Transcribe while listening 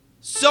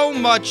So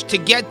much to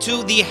get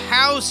to. The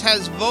House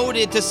has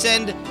voted to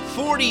send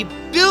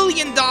 $40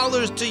 billion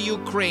to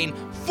Ukraine.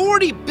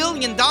 $40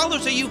 billion?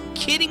 Are you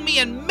kidding me?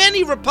 And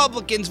many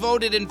Republicans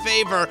voted in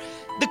favor.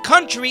 The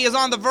country is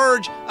on the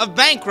verge of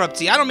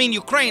bankruptcy. I don't mean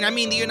Ukraine, I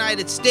mean the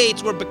United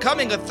States. We're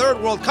becoming a third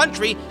world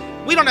country.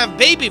 We don't have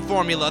baby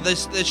formula. The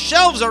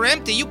shelves are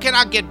empty. You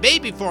cannot get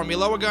baby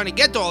formula. We're going to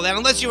get to all that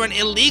unless you're an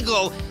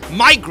illegal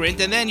migrant,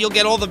 and then you'll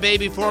get all the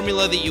baby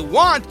formula that you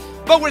want.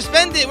 But we're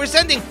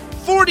sending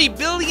 $40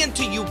 billion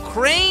to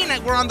Ukraine.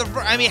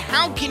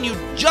 How can you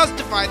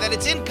justify that?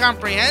 It's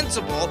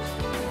incomprehensible.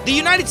 The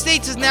United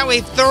States is now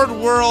a third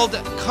world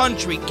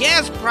country.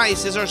 Gas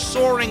prices are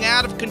soaring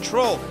out of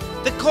control.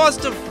 The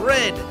cost of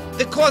bread,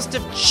 the cost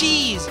of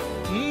cheese,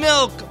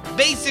 milk,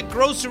 basic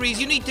groceries.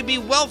 You need to be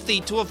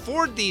wealthy to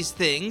afford these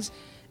things.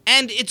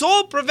 And it's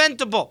all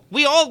preventable.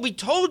 We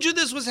told you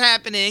this was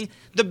happening.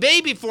 The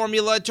baby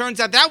formula, it turns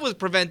out that was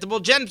preventable.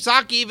 Jen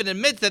Psaki even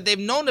admits that they've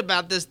known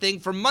about this thing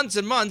for months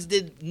and months,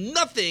 did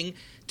nothing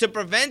to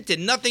prevent it,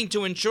 nothing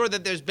to ensure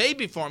that there's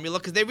baby formula,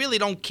 because they really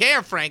don't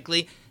care,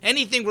 frankly.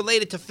 Anything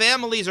related to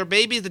families or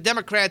babies, the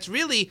Democrats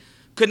really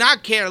could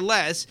not care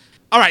less.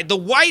 All right, the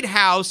White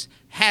House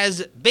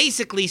has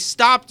basically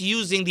stopped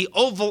using the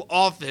Oval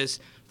Office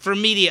for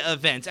media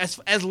events.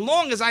 As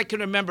long as I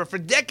can remember, for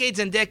decades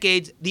and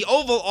decades, the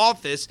Oval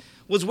Office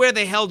was where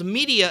they held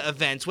media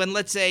events. When,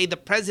 let's say, the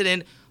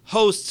president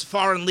hosts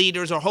foreign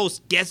leaders or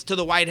hosts guests to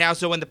the White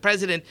House, or when the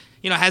president,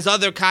 has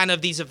other kind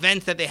of these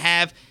events that they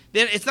have,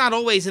 then it's not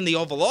always in the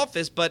Oval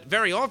Office, but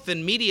very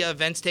often media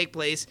events take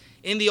place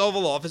in the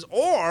Oval Office.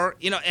 Or,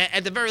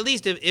 at the very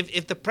least,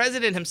 if the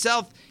president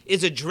himself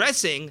is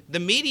addressing, the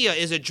media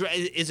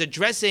is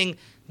addressing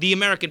the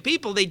American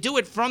people, they do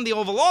it from the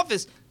Oval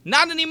Office.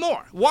 Not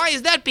anymore. Why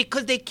is that?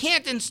 Because they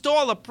can't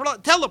install a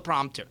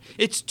teleprompter.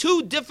 It's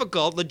too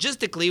difficult,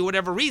 logistically,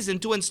 whatever reason,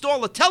 to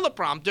install a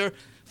teleprompter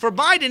for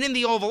Biden in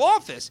the Oval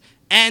Office.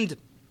 And,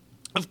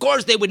 of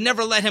course, they would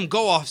never let him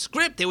go off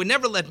script. They would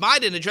never let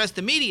Biden address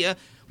the media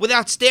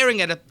without staring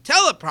at a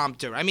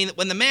teleprompter. I mean,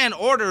 when the man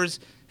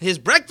orders his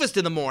breakfast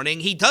in the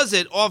morning, he does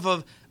it off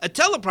of a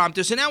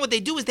teleprompter. So now what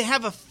they do is they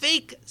have a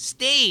fake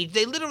stage.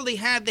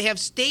 They have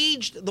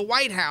staged the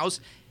White House.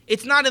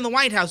 It's not in the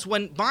White House.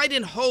 When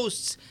Biden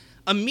hosts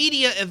a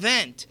media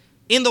event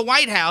in the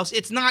White House,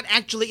 it's not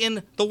actually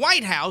in the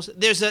White House.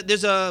 There's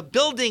a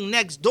building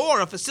next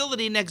door, a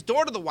facility next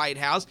door to the White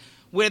House,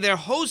 where they're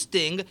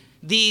hosting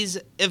these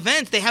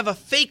events. They have a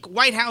fake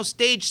White House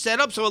stage set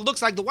up so it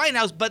looks like the White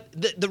House, but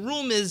the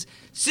room is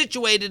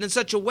situated in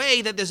such a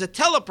way that there's a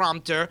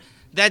teleprompter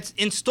that's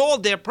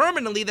installed there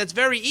permanently that's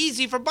very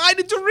easy for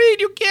Biden to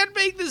read. You can't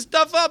make this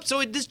stuff up.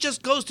 So this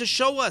just goes to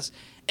show us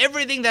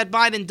everything that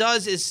Biden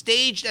does is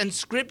staged and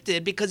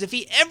scripted, because if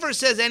he ever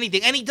says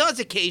anything, and he does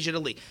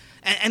occasionally,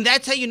 and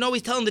that's how you know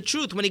he's telling the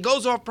truth, when he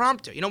goes off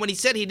prompter. When he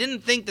said he didn't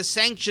think the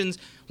sanctions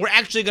were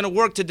actually going to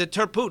work to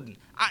deter Putin,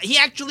 he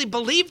actually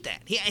believed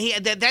that.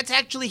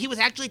 He was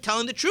actually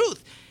telling the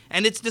truth.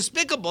 And it's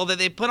despicable that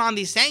they put on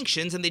these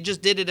sanctions and they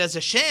just did it as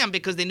a sham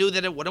because they knew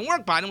that it wouldn't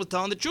work. Biden was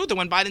telling the truth. And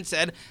when Biden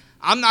said,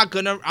 I'm not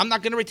gonna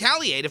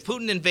retaliate. If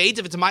Putin invades,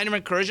 if it's a minor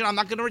incursion, I'm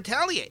not gonna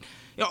retaliate.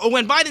 Or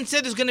when Biden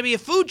said there's going to be a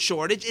food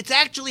shortage, it's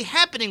actually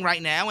happening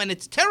right now, and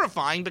it's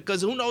terrifying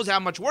because who knows how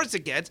much worse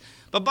it gets.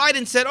 But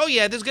Biden said, oh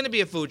yeah, there's going to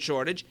be a food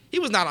shortage. He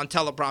was not on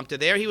teleprompter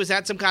there. He was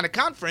at some kind of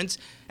conference,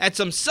 at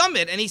some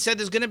summit, and he said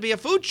there's going to be a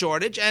food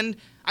shortage, and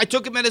I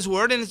took him at his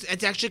word, and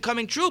it's actually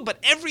coming true. But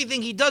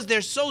everything he does,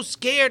 they're so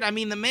scared. I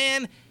mean, the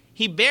man,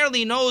 he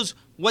barely knows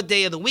what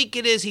day of the week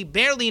it is. He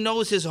barely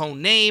knows his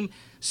own name.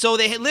 So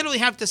they literally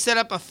have to set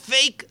up a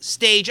fake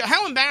stage.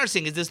 How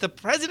embarrassing is this? The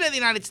president of the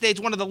United States,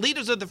 one of the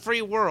leaders of the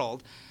free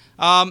world,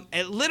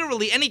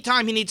 literally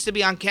anytime he needs to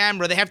be on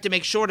camera, they have to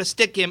make sure to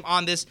stick him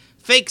on this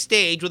fake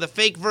stage with a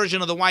fake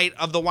version of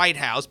the White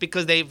House,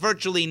 because they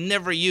virtually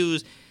never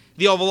use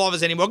the Oval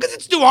Office anymore because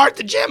it's too hard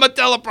to jam a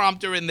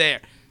teleprompter in there.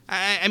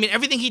 I mean,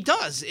 everything he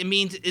does,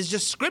 is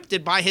just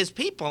scripted by his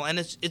people, and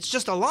it's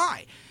just a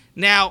lie.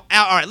 Now,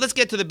 all right, let's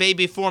get to the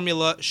baby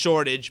formula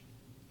shortage,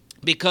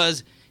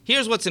 because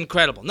here's what's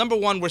incredible. Number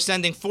one, we're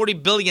sending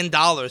 $40 billion.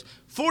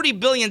 $40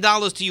 billion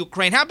to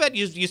Ukraine. How about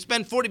you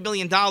spend $40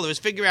 billion,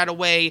 figure out a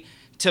way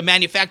to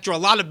manufacture a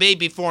lot of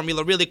baby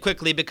formula really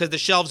quickly because the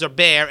shelves are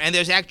bare, and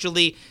there's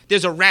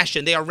a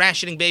ration. They are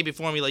rationing baby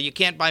formula. You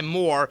can't buy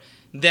more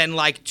than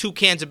like 2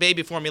 cans of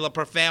baby formula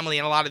per family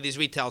in a lot of these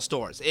retail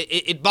stores.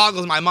 It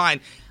boggles my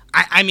mind.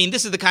 I mean,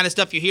 this is the kind of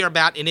stuff you hear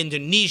about in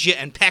Indonesia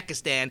and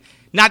Pakistan,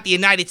 not the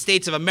United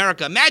States of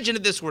America. Imagine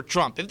if this were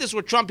Trump. If this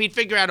were Trump, he'd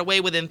figure out a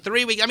way within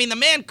 3 weeks. I mean, the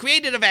man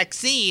created a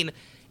vaccine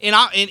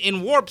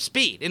in warp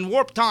speed, in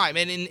warp time,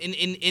 and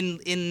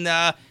in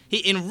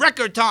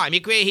record time.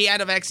 He had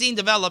a vaccine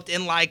developed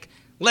in like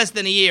less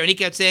than a year, and he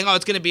kept saying, oh,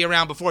 it's going to be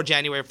around before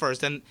January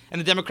 1st.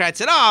 And the Democrats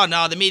said, oh,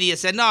 no. The media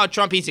said, no,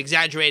 Trump, he's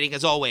exaggerating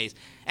as always.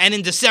 And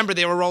in December,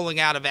 they were rolling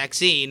out a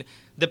vaccine.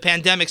 The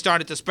pandemic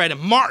started to spread in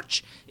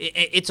March.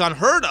 It's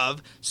unheard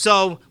of.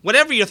 So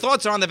whatever your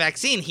thoughts are on the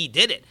vaccine, he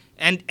did it.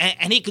 And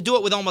he could do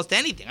it with almost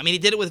anything. I mean, he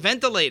did it with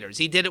ventilators.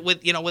 He did it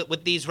with,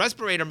 with these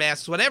respirator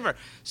masks, whatever.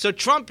 So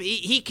Trump,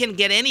 he can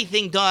get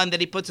anything done that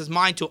he puts his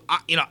mind to,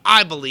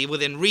 I believe,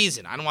 within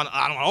reason. I don't want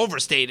to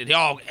overstate it.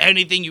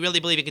 Anything, you really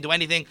believe he can do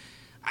anything?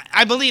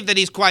 I believe that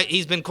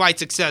he's been quite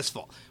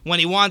successful when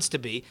he wants to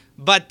be.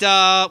 But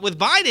with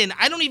Biden,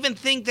 I don't even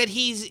think that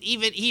he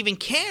even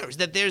cares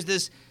that there's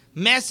this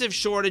massive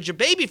shortage of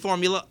baby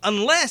formula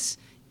unless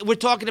we're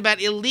talking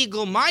about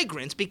illegal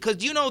migrants, because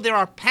there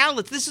are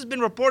pallets. This has been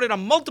reported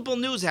on multiple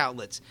news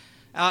outlets,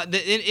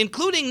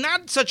 including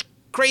not such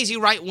crazy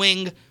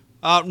right-wing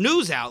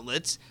news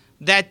outlets,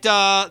 that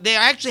they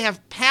actually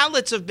have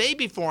pallets of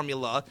baby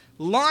formula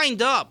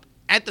lined up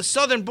at the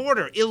southern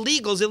border.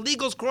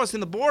 Illegals crossing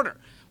the border.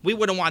 We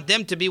wouldn't want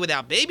them to be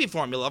without baby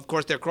formula. Of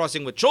course, they're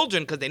crossing with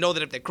children because they know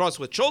that if they cross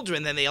with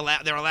children, then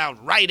they're allowed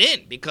right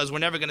in, because we're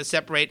never going to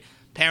separate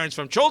parents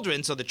from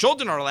children. So the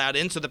children are allowed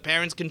in so the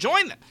parents can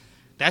join them.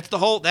 That's the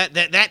whole,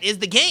 that is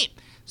the game.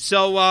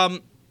 So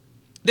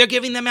they're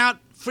giving them out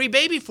free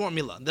baby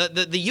formula.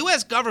 The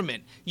U.S.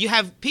 government, you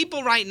have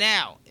people right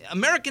now,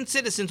 American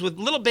citizens with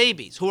little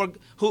babies who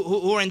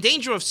are in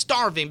danger of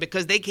starving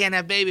because they can't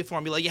have baby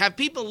formula. You have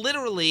people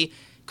literally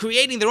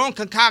creating their own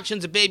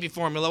concoctions of baby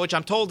formula, which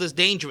I'm told is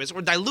dangerous,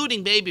 or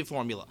diluting baby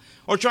formula,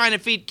 or trying to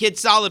feed kids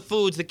solid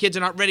foods. The kids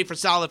are not ready for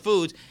solid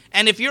foods.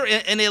 And if you're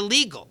an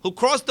illegal who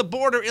crossed the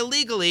border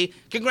illegally,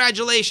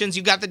 congratulations,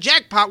 you got the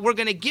jackpot. We're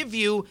going to give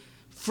you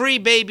free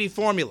baby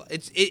formula.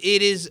 It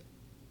is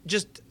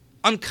just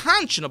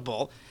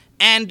unconscionable.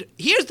 And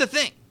here's the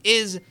thing,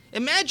 is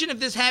imagine if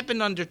this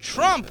happened under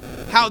Trump,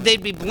 how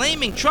they'd be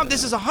blaming Trump.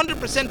 This is 100%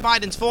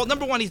 Biden's fault.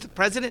 Number one, he's the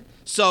president,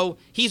 so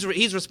he's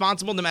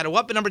responsible no matter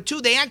what. But number two,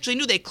 they actually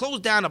knew they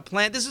closed down a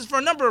plant. This is for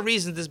a number of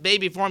reasons, this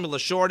baby formula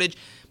shortage.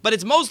 But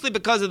it's mostly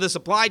because of the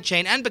supply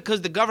chain and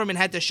because the government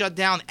had to shut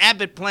down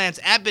Abbott plants.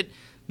 Abbott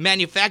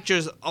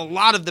manufactures a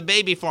lot of the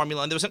baby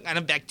formula, and there was some kind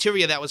of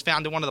bacteria that was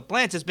found in one of the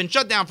plants. It's been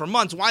shut down for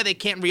months. Why they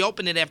can't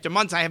reopen it after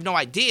months, I have no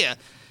idea.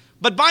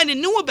 But Biden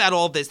knew about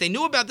all this. They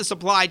knew about the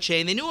supply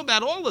chain. They knew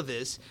about all of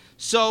this.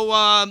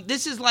 So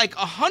this is like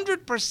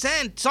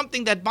 100%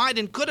 something that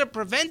Biden could have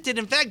prevented.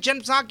 In fact,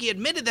 Jen Psaki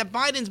admitted that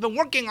Biden's been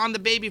working on the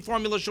baby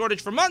formula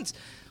shortage for months.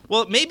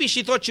 Well, maybe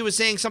she thought she was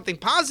saying something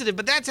positive,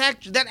 but that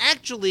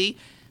actually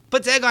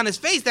puts egg on his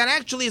face. That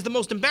actually is the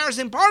most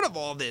embarrassing part of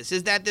all this,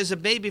 is that there's a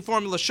baby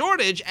formula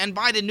shortage, and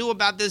Biden knew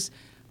about this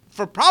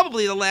for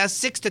probably the last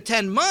 6 to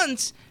 10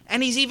 months,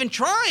 and he's even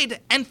tried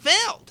and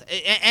failed.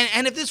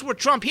 And if this were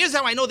Trump, here's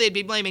how I know they'd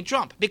be blaming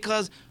Trump,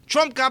 because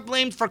Trump got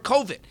blamed for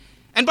COVID.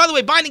 And by the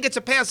way, Biden gets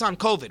a pass on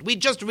COVID. We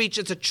just reached,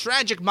 it's a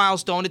tragic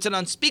milestone. It's an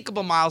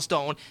unspeakable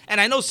milestone. And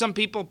I know some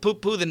people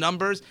poo-poo the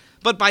numbers,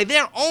 but by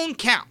their own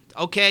count,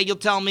 okay, you'll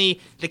tell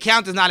me the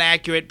count is not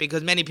accurate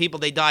because many people,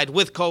 they died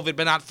with COVID,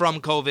 but not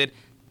from COVID.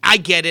 I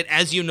get it,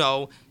 as you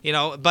know,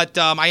 but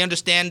I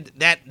understand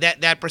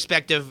that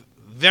perspective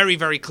very,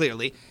 very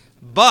clearly.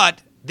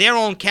 But their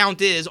own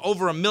count is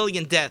over 1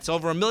 million deaths,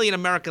 over 1 million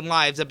American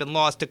lives have been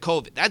lost to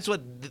COVID. That's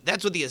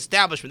what the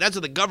establishment, that's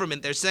what the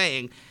government, they're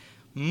saying.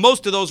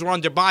 Most of those were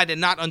under Biden,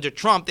 not under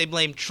Trump. They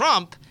blame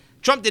Trump.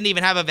 Trump didn't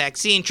even have a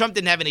vaccine. Trump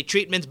didn't have any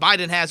treatments.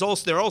 Biden has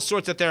there are all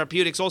sorts of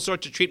therapeutics, all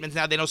sorts of treatments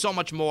now. They know so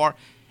much more.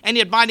 And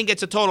yet Biden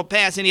gets a total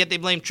pass, and yet they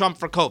blame Trump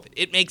for COVID.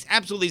 It makes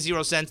absolutely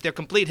zero sense. They're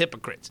complete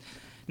hypocrites.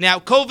 Now,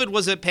 COVID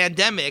was a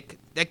pandemic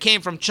that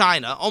came from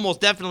China,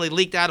 almost definitely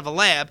leaked out of a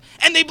lab,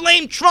 and they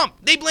blame Trump.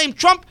 They blame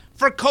Trump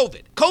for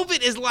COVID.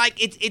 COVID is like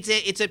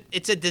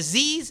it's a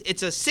disease,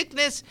 it's a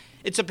sickness,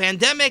 it's a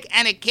pandemic,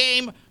 and it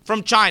came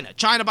from China.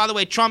 China, by the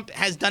way, Trump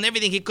has done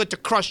everything he could to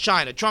crush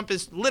China. Trump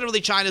is literally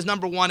China's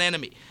number one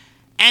enemy.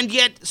 And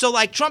yet, so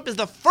like Trump is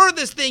the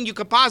furthest thing you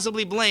could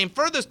possibly blame,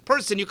 furthest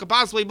person you could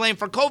possibly blame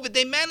for COVID.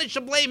 They managed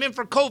to blame him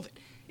for COVID.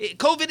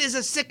 COVID is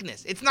a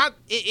sickness. It's not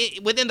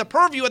within the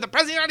purview of the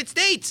President of the United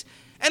States,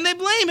 and they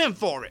blame him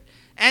for it.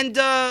 And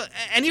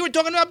here we're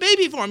talking about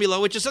baby formula,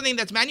 which is something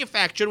that's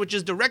manufactured, which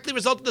is directly a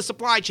result of the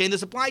supply chain. The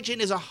supply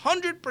chain is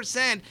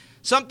 100%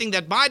 something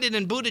that Biden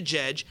and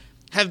Buttigieg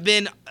have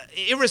been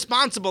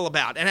irresponsible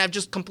about and have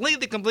just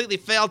completely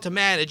failed to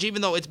manage,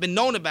 even though it's been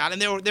known about.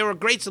 And there were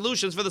great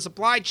solutions for the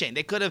supply chain.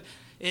 They could have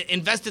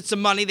invested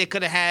some money. They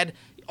could have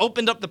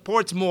opened up the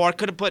ports more,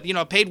 could have put,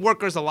 paid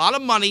workers a lot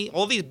of money,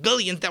 all these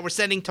billions that we're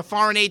sending to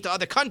foreign aid to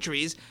other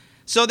countries.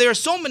 So there are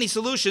so many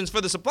solutions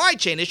for the supply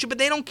chain issue, but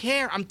they don't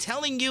care. I'm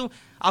telling you,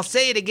 I'll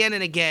say it again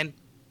and again.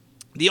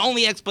 The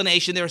only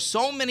explanation, there are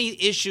so many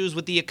issues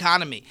with the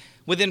economy,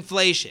 with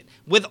inflation,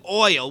 with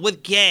oil,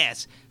 with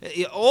gas,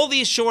 all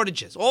these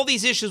shortages, all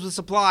these issues with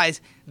supplies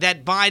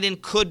that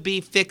Biden could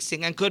be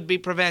fixing and could be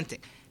preventing.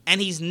 And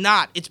he's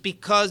not. It's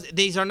because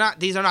these are not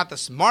the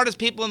smartest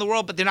people in the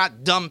world, but they're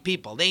not dumb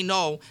people. They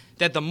know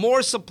that the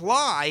more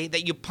supply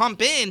that you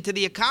pump into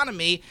the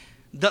economy,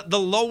 the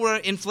lower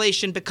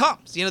inflation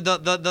becomes.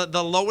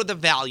 The lower the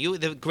value,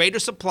 the greater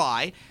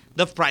supply,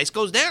 the price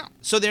goes down.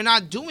 So they're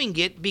not doing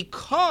it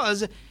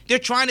because they're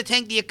trying to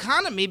tank the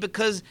economy,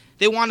 because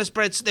they want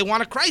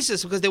a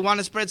crisis, because they want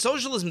to spread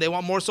socialism. They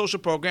want more social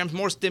programs,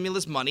 more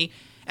stimulus money.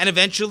 and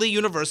eventually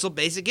universal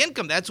basic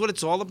income. That's what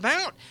it's all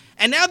about.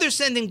 And now they're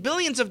sending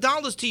billions of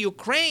dollars to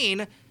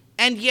Ukraine,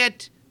 and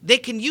yet they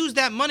can use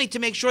that money to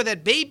make sure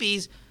that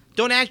babies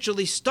don't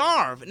actually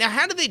starve. Now,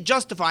 how do they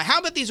justify? How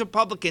about these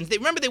Republicans?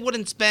 Remember they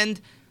wouldn't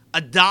spend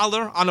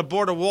 $1 on a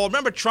border wall.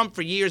 Remember Trump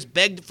for years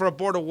begged for a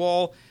border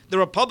wall. The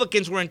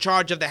Republicans were in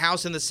charge of the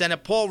House and the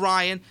Senate, Paul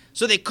Ryan,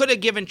 so they could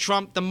have given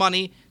Trump the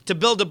money to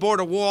build a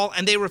border wall,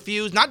 and they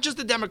refused. Not just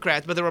the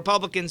Democrats, but the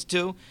Republicans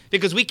too,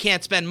 because we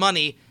can't spend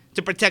money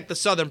to protect the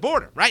southern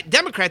border, right?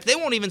 Democrats, they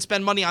won't even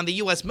spend money on the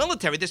U.S.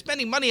 military. They're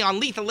spending money on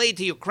lethal aid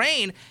to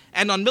Ukraine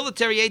and on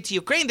military aid to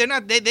Ukraine.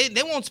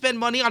 They won't spend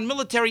money on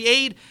military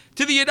aid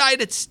to the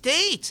United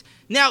States.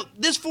 Now,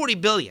 this $40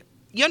 billion,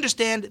 you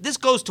understand, this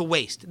goes to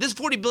waste. This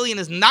 $40 billion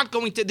is not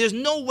going to, there's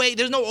no way,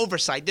 there's no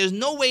oversight. There's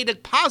no way to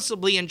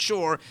possibly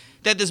ensure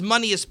that this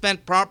money is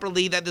spent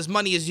properly, that this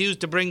money is used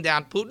to bring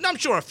down Putin. I'm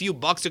sure a few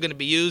bucks are going to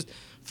be used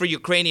for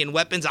Ukrainian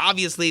weapons.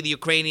 Obviously, the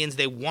Ukrainians,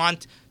 they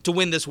want to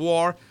win this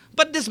war.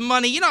 But this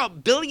money,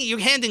 you're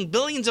handing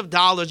billions of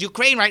dollars.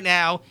 Ukraine right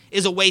now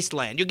is a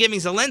wasteland. You're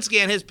giving Zelensky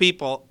and his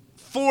people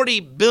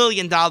 $40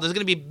 billion. There's going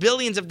to be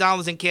billions of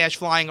dollars in cash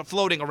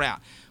floating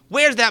around.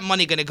 Where's that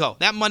money going to go?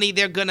 That money,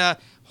 they're going to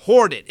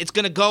hoard it. It's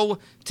going to go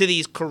to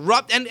these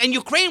corrupt, and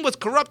Ukraine was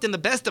corrupt in the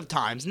best of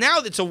times. Now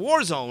it's a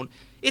war zone.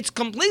 It's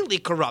completely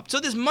corrupt. So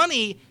this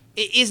money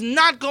is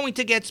not going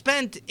to get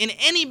spent in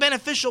any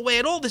beneficial way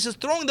at all. This is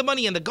throwing the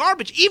money in the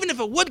garbage, even if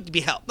it would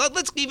be help.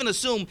 Let's even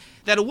assume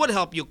that it would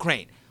help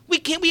Ukraine. We're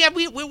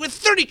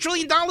 $30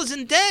 trillion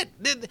in debt.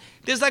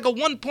 There's like a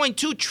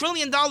 $1.2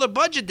 trillion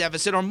budget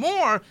deficit or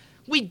more.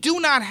 We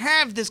do not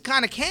have this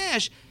kind of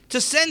cash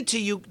to send to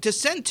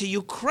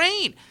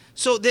Ukraine.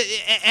 So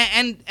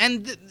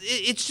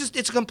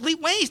it's a complete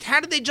waste.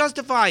 How did they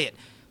justify it?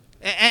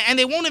 And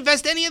they won't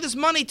invest any of this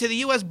money to the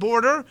U.S.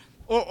 border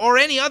or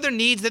any other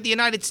needs that the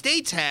United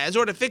States has,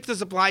 or to fix the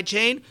supply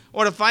chain,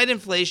 or to fight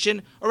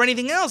inflation, or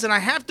anything else. And I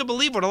have to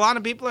believe what a lot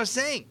of people are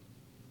saying.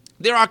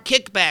 There are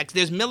kickbacks.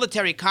 There's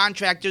military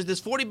contractors. This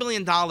 $40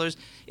 billion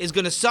is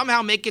going to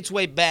somehow make its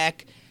way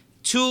back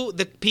to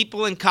the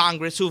people in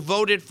Congress who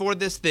voted for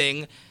this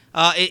thing,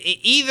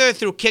 either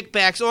through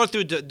kickbacks or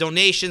through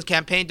donations,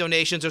 campaign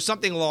donations, or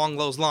something along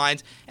those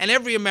lines. And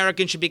every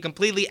American should be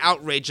completely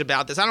outraged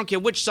about this. I don't care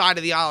which side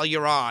of the aisle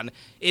you're on.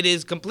 It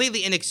is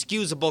completely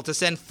inexcusable to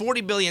send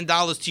 $40 billion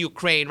to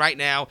Ukraine right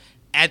now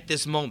at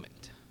this moment.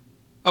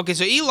 Okay,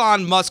 so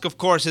Elon Musk, of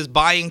course, is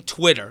buying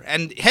Twitter,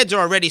 and heads are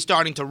already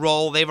starting to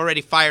roll. They've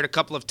already fired a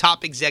couple of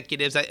top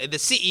executives. The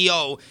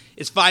CEO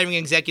is firing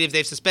executives.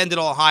 They've suspended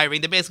all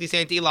hiring. They're basically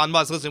saying to Elon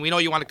Musk, listen, we know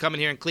you want to come in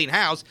here and clean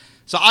house.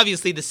 So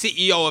obviously the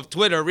CEO of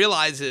Twitter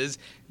realizes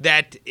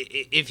that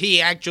if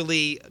he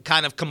actually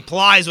kind of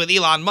complies with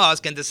Elon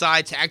Musk and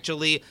decides to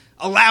actually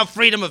allow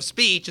freedom of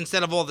speech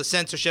instead of all the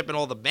censorship and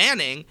all the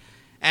banning,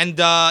 and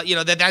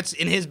that's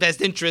in his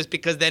best interest,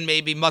 because then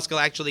maybe Musk will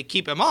actually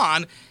keep him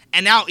on.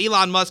 And now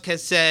Elon Musk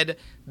has said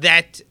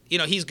that,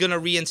 he's going to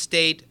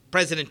reinstate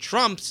President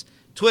Trump's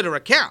Twitter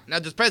account. Now,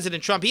 does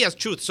President Trump, he has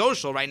Truth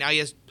Social right now. He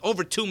has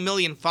over 2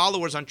 million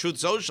followers on Truth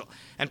Social.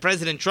 And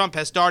President Trump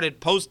has started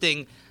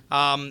posting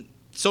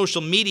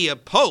social media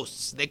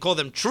posts. They call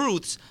them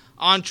truths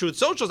on Truth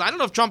Socials. I don't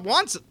know if Trump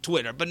wants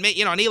Twitter, but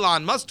and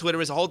Elon Musk Twitter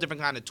is a whole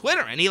different kind of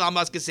Twitter. And Elon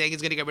Musk is saying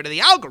he's going to get rid of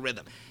the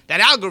algorithm. That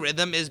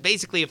algorithm is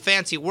basically a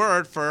fancy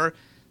word for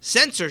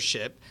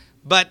censorship.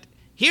 But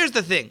here's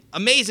the thing,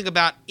 amazing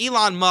about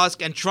Elon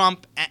Musk and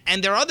Trump,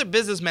 and there are other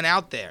businessmen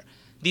out there,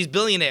 these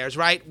billionaires,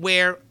 right,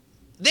 where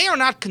they are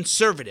not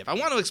conservative. I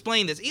want to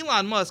explain this.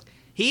 Elon Musk,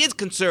 he is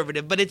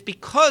conservative, but it's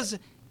because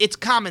it's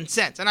common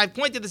sense. And I've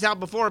pointed this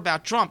out before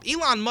about Trump.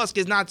 Elon Musk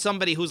is not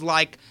somebody who's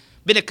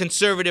been a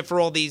conservative for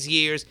all these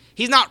years.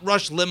 He's not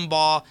Rush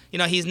Limbaugh.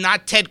 He's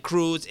not Ted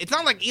Cruz. It's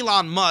not like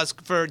Elon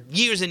Musk for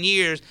years and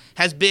years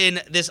has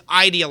been this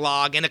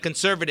ideologue and a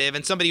conservative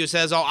and somebody who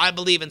says, I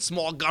believe in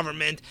small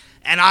government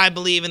and I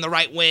believe in the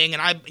right wing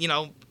and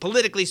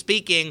politically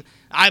speaking,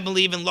 I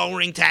believe in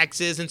lowering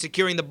taxes and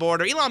securing the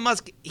border. Elon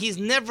Musk, he's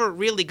never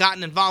really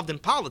gotten involved in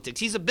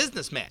politics. He's a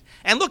businessman.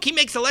 And look, he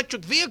makes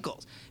electric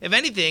vehicles. If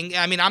anything,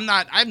 I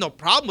have no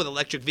problem with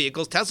electric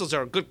vehicles. Teslas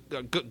are a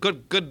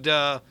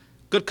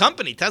good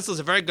company. Tesla's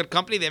a very good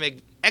company. They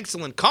make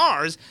excellent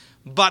cars,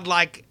 but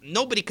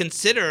nobody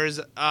considers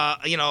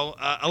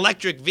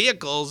electric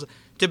vehicles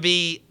to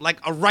be like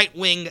a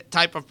right-wing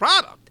type of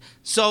product.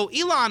 So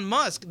Elon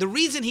Musk, the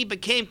reason he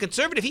became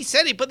conservative, he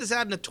said, he put this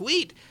out in a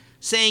tweet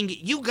saying,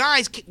 you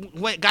guys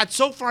got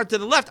so far to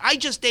the left, I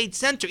just stayed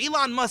center.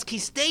 Elon Musk, he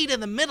stayed in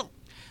the middle.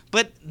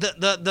 But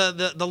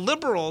the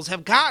liberals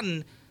have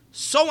gotten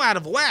so out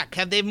of whack,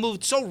 they've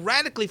moved so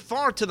radically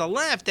far to the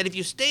left that if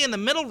you stay in the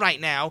middle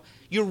right now,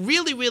 you're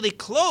really, really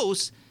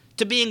close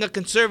to being a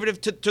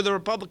conservative to the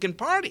Republican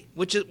Party,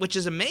 which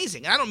is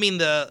amazing. And I don't mean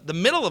the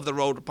middle of the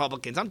road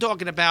Republicans. I'm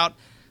talking about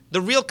the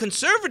real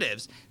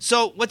conservatives.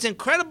 So what's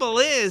incredible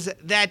is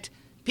that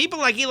people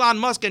like Elon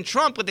Musk and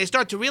Trump, what they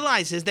start to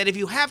realize is that if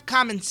you have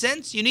common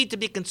sense, you need to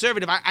be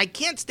conservative. I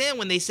can't stand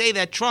when they say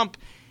that Trump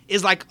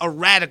is like a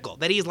radical,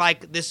 that he's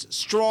like this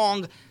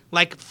strong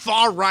like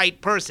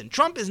far-right person.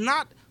 Trump is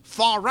not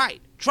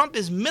far-right. Trump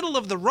is middle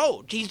of the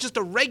road. He's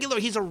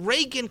a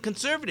Reagan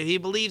conservative. He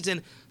believes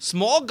in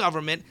small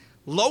government,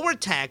 lower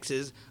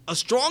taxes, a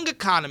strong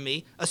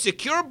economy, a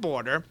secure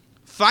border,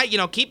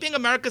 keeping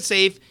America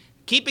safe,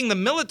 keeping the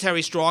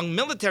military strong,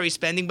 military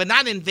spending, but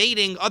not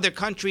invading other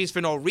countries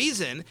for no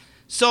reason.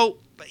 So,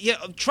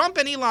 Trump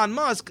and Elon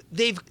Musk,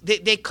 they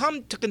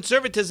come to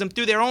conservatism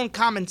through their own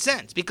common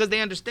sense because they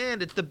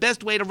understand it's the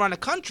best way to run a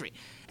country.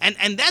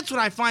 And that's what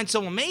I find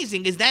so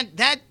amazing is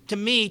that to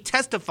me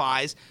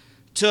testifies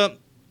to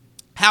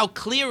how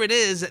clear it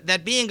is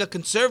that being a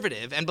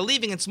conservative and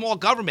believing in small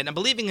government and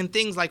believing in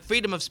things like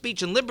freedom of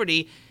speech and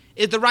liberty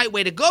is the right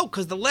way to go,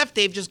 because the left,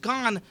 they've just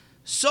gone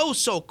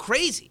so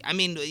crazy. I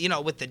mean,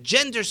 with the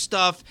gender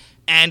stuff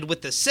and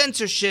with the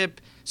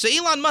censorship. So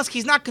Elon Musk,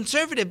 he's not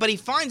conservative, but he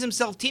finds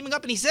himself teaming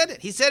up, and he said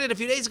it. He said it a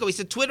few days ago. He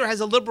said Twitter has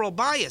a liberal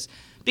bias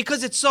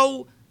because it's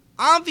so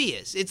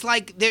obvious. It's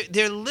like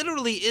there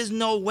literally is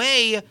no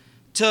way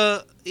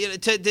to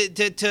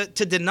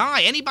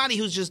deny anybody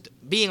who's just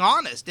being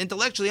honest,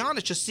 intellectually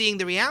honest, just seeing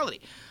the reality.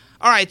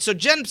 All right, so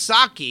Jen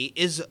Psaki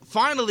is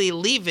finally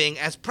leaving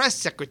as press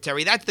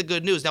secretary. That's the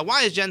good news. Now,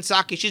 why is Jen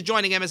Psaki? She's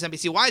joining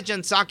MSNBC. Why is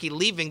Jen Psaki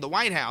leaving the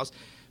White House?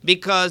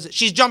 Because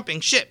she's jumping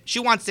ship. She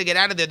wants to get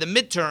out of there. The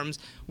midterms,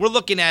 we're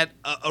looking at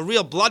a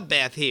real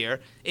bloodbath here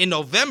in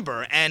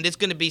November, and it's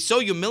going to be so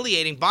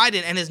humiliating.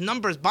 Biden and his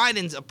numbers,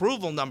 Biden's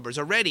approval numbers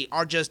already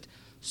are just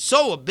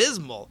so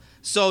abysmal.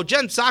 So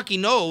Jen Psaki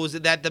knows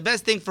that the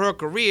best thing for her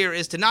career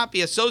is to not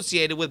be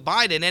associated with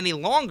Biden any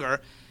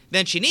longer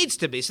than she needs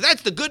to be. So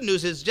that's the good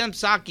news, is Jen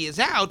Psaki is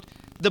out.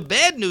 The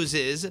bad news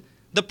is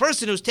the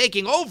person who's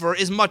taking over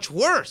is much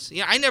worse.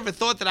 I never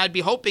thought that I'd be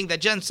hoping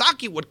that Jen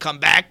Psaki would come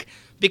back,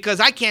 because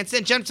I can't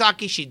stand Jen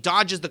Psaki. She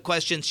dodges the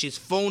questions. She's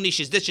phony.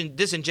 She's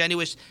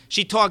disingenuous.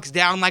 She talks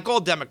down like all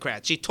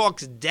Democrats. She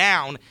talks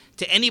down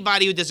to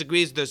anybody who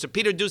disagrees with her. So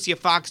Peter Doocy of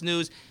Fox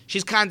News,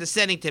 she's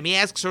condescending to him. He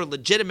asks her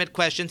legitimate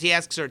questions. He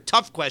asks her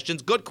tough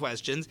questions, good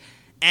questions.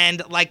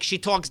 And she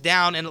talks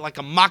down in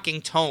a mocking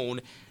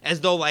tone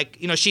as though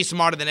she's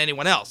smarter than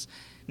anyone else.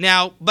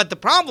 Now, but the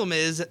problem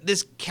is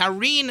this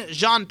Karine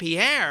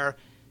Jean-Pierre,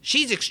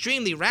 she's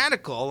extremely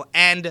radical,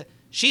 and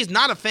she's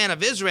not a fan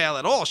of Israel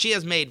at all. She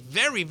has made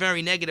very,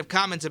 very negative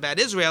comments about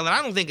Israel, and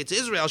I don't think it's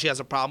Israel she has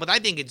a problem with. I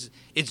think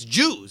it's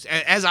Jews,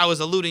 as I was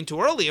alluding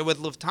to earlier with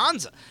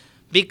Lufthansa.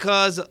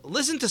 Because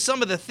listen to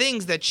some of the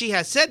things that she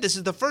has said. This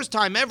is the first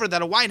time ever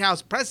that a White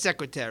House press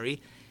secretary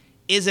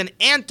is an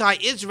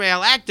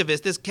anti-Israel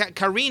activist. This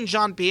Karine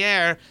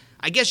Jean-Pierre,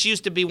 I guess she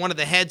used to be one of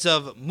the heads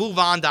of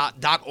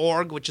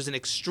MoveOn.org, which is an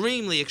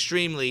extremely,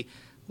 extremely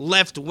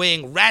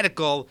left-wing,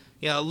 radical,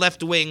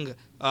 left-wing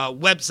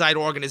website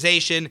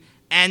organization.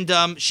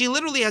 And she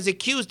literally has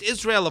accused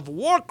Israel of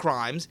war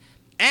crimes,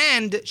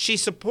 and she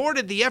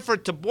supported the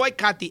effort to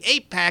boycott the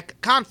AIPAC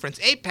conference.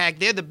 AIPAC,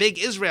 they're the big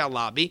Israel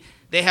lobby.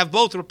 They have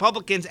both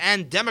Republicans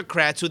and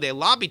Democrats who they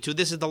lobby to.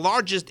 This is the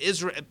largest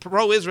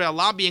pro-Israel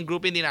lobbying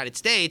group in the United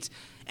States.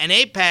 And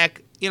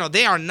AIPAC,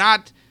 they are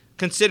not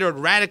considered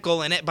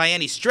radical by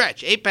any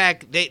stretch.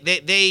 AIPAC,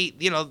 they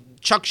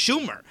Chuck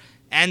Schumer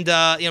and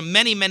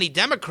many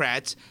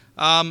Democrats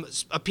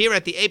appear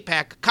at the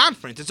AIPAC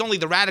conference. It's only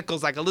the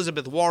radicals like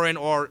Elizabeth Warren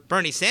or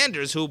Bernie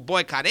Sanders who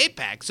boycott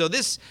AIPAC. So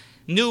this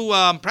new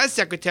press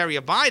secretary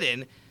of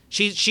Biden,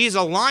 she's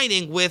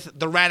aligning with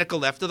the radical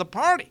left of the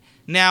party.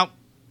 Now,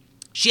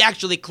 she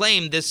actually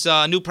claimed, this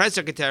new press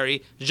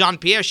secretary,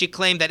 Jean-Pierre, she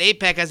claimed that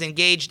AIPAC has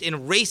engaged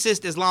in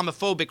racist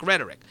Islamophobic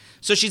rhetoric.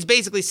 So she's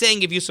basically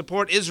saying if you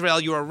support Israel,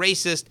 you're a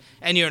racist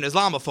and you're an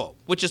Islamophobe,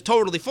 which is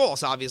totally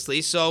false,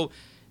 obviously. So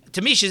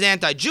to me, she's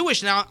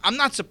anti-Jewish. Now, I'm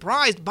not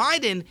surprised.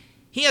 Biden,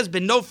 he has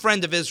been no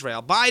friend of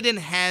Israel. Biden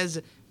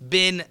has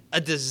been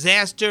a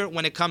disaster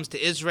when it comes to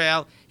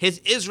Israel.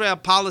 His Israel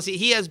policy,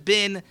 he has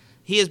been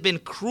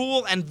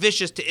cruel and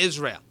vicious to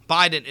Israel,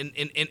 Biden,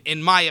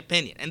 in my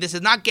opinion. And this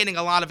is not getting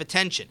a lot of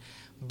attention.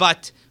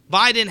 But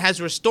Biden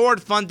has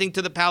restored funding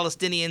to the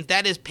Palestinians.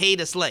 That is pay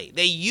to slay.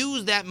 They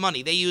use that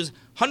money. They use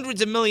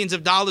hundreds of millions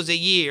of dollars a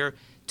year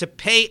to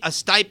pay a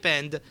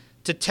stipend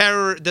to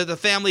the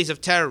families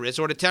of terrorists,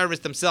 or to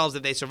terrorists themselves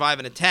if they survive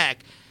an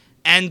attack.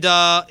 And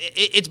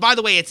it's, by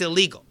the way, it's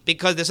illegal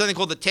because there's something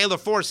called the Taylor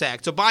Force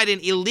Act. So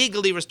Biden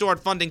illegally restored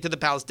funding to the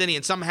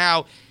Palestinians.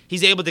 Somehow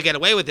he's able to get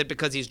away with it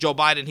because he's Joe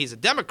Biden, he's a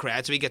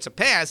Democrat, so he gets a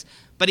pass.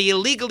 But he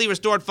illegally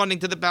restored funding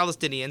to the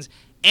Palestinians.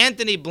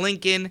 Anthony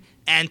Blinken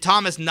and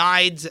Thomas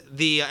Nides,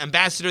 the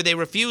ambassador, they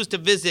refused to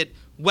visit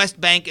West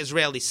Bank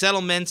Israeli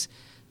settlements.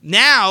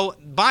 Now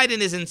Biden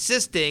is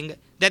insisting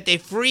that they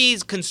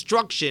freeze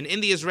construction in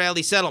the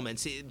Israeli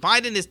settlements.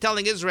 Biden is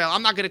telling Israel,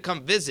 I'm not going to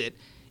come visit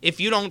if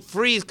you don't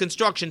freeze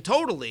construction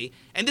totally.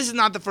 And this is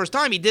not the first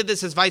time. He did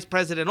this as vice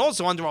president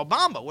also under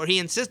Obama, where he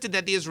insisted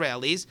that the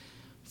Israelis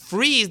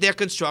freeze their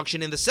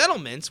construction in the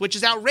settlements, which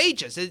is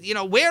outrageous.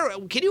 Where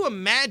can you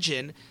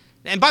imagine?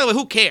 And by the way,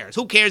 who cares?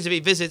 Who cares if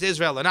he visits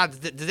Israel or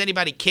not? Does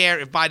anybody care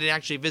if Biden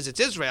actually visits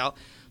Israel?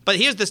 But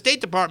here's the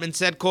State Department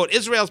said, quote,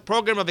 Israel's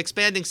program of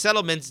expanding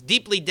settlements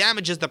deeply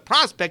damages the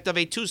prospect of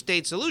a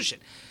two-state solution.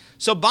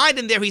 So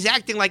Biden there, he's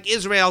acting like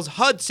Israel's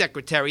HUD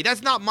secretary.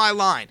 That's not my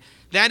line.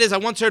 That is, I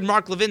once heard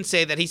Mark Levin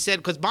say that. He said,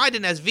 because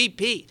Biden as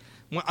VP,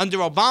 under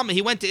Obama,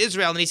 he went to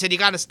Israel and he said, you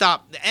got to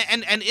stop.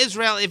 And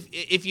Israel,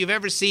 if you've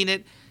ever seen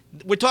it,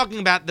 we're talking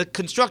about the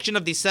construction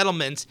of these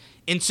settlements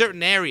in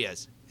certain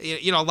areas,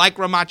 like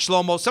Ramat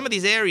Shlomo. Some of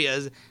these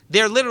areas,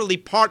 they're literally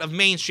part of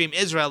mainstream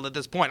Israel at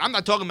this point. I'm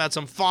not talking about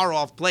some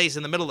far-off place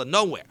in the middle of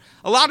nowhere.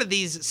 A lot of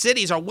these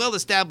cities are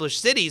well-established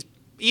cities,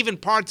 even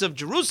parts of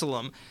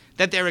Jerusalem,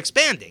 that they're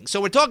expanding.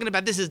 So we're talking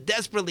about this is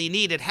desperately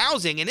needed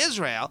housing in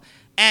Israel.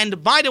 And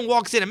Biden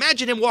walks in.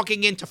 Imagine him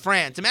walking into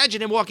France.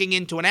 Imagine him walking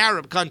into an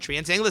Arab country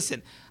and saying,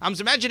 listen,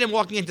 imagine him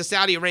walking into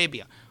Saudi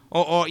Arabia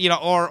or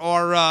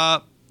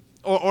the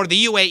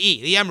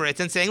UAE, the Emirates,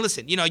 and saying,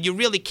 listen, you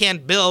really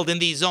can't build in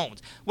these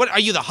zones. What, are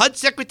you the HUD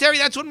secretary?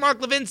 That's what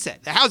Mark Levin said.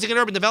 The Housing and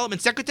Urban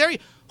Development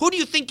Secretary? Who do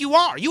you think you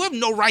are? You have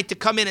no right to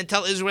come in and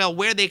tell Israel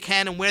where they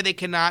can and where they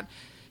cannot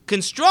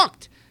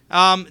construct.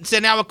 So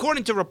now,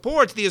 according to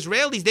reports, the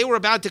Israelis, they were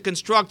about to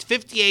construct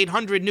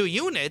 5,800 new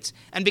units,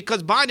 and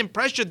because Biden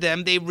pressured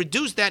them, they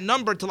reduced that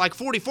number to like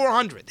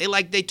 4,400.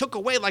 They took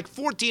away like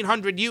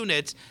 1,400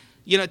 units,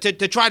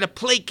 to try to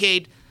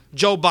placate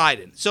Joe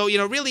Biden. So, it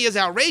really is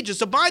outrageous.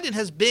 So Biden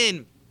has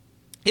been,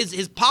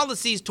 his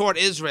policies toward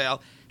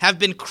Israel have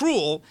been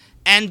cruel,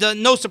 and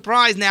no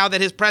surprise now that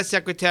his press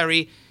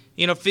secretary,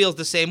 feels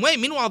the same way.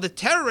 Meanwhile, the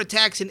terror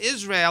attacks in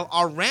Israel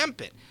are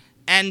rampant.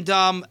 And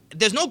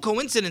there's no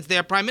coincidence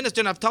there. Prime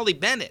Minister Naftali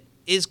Bennett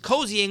is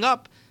cozying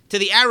up to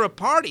the Arab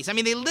parties. I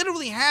mean, they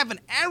literally have an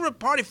Arab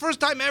party,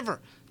 first time ever.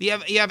 You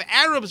have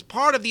Arabs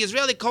part of the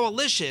Israeli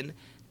coalition,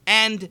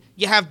 and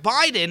you have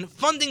Biden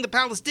funding the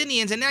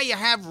Palestinians, and now you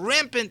have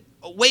rampant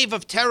wave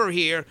of terror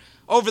here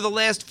over the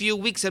last few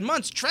weeks and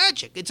months.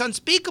 Tragic. It's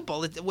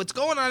unspeakable. What's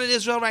going on in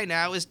Israel right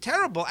now is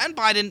terrible. And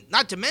Biden,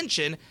 not to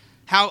mention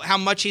how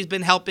much he's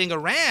been helping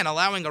Iran,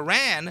 allowing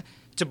Iran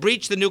to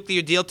breach the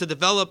nuclear deal, to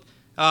develop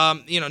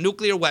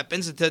nuclear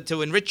weapons,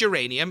 to enrich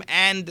uranium,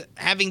 and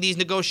having these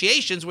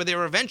negotiations where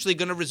they're eventually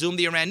going to resume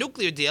the Iran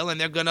nuclear deal,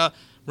 and they're going to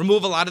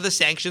remove a lot of the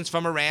sanctions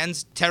from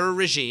Iran's terror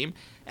regime,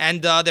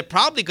 and they're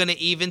probably going to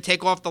even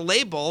take off the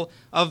label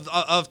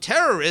of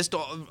terrorist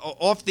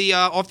off the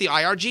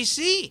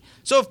IRGC.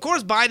 So, of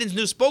course, Biden's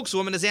new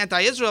spokeswoman is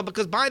anti-Israel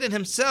because Biden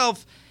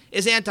himself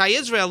is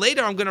anti-Israel.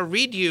 Later, I'm going to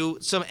read you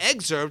some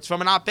excerpts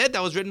from an op-ed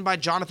that was written by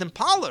Jonathan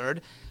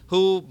Pollard,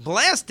 who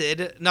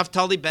blasted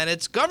Naftali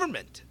Bennett's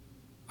government.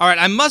 All right,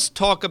 I must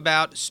talk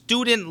about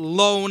student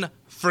loan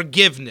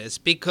forgiveness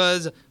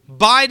because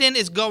Biden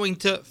is going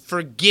to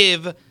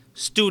forgive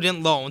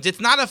student loans. It's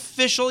not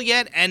official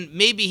yet, and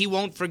maybe he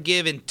won't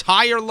forgive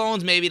entire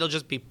loans. Maybe it'll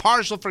just be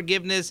partial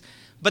forgiveness,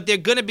 but they're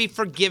going to be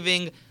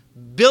forgiving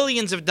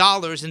billions of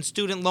dollars in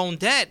student loan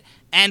debt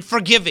and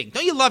forgiving.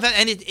 Don't you love it?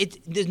 And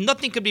there's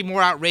nothing could be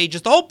more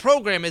outrageous. The whole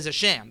program is a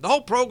sham. The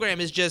whole program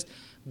is just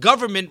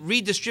government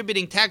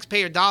redistributing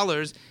taxpayer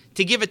dollars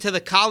to give it to the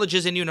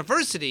colleges and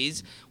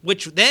universities,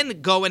 which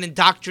then go and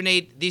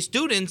indoctrinate these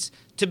students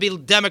to be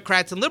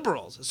Democrats and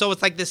liberals. So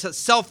it's like this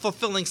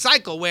self-fulfilling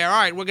cycle where, all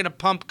right, we're going to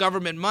pump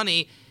government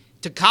money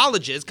to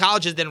colleges.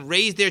 Colleges then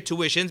raise their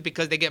tuitions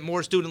because they get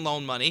more student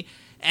loan money.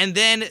 And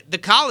then the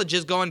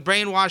colleges go and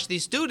brainwash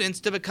these students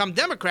to become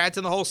Democrats,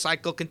 and the whole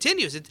cycle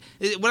continues.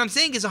 What I'm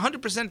saying is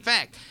 100%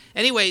 fact.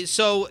 Anyway,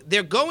 so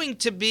they're going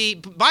to be,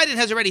 Biden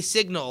has already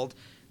signaled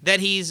that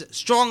he's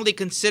strongly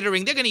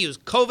considering, they're going to use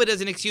COVID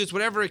as an excuse,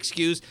 whatever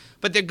excuse,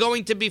 but they're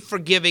going to be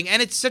forgiving.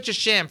 And it's such a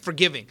sham,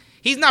 forgiving.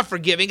 He's not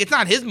forgiving. It's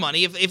not his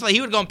money. If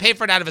he would go and pay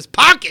for it out of his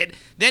pocket,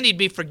 then he'd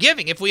be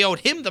forgiving. If we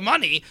owed him the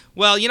money,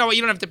 well, you know what,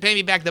 you don't have to pay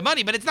me back the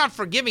money. But it's not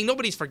forgiving.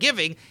 Nobody's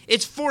forgiving.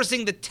 It's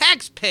forcing the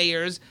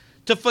taxpayers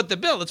to foot the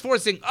bill. It's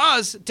forcing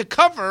us to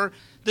cover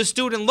the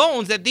student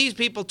loans that these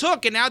people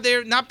took, and now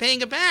they're not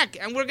paying it back,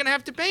 and we're going to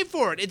have to pay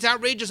for it. It's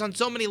outrageous on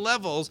so many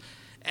levels.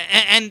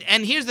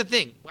 And here's the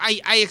thing.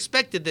 I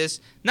expected this,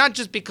 not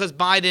just because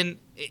Biden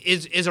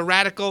is a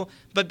radical,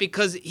 but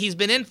because he's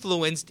been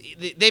influenced.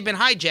 They've been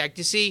hijacked.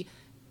 You see,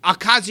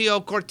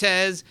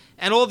 Ocasio-Cortez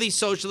and all these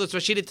socialists,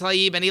 Rashida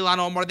Tlaib and Ilhan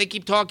Omar, they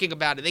keep talking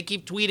about it. They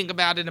keep tweeting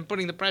about it and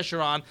putting the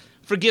pressure on.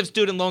 Forgive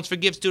student loans,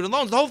 forgive student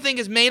loans. The whole thing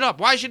is made up.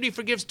 Why should we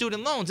forgive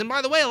student loans? And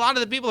by the way, a lot of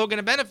the people who are going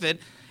to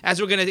benefit,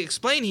 as we're going to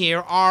explain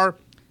here, are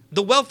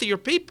the wealthier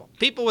people,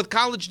 people with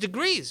college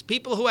degrees,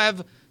 people who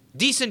have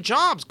decent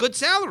jobs, good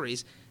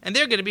salaries, and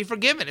they're going to be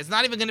forgiven. It's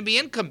not even going to be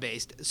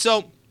income-based.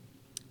 So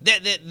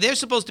they're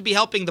supposed to be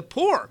helping the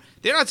poor.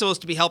 They're not supposed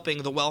to be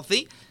helping the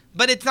wealthy.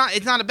 But it's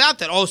not about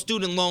that. Oh,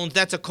 student loans,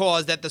 that's a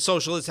cause that the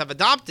socialists have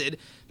adopted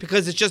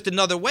because it's just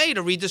another way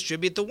to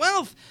redistribute the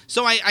wealth.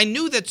 So I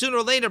knew that sooner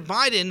or later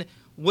Biden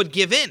would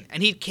give in,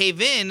 and he'd cave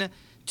in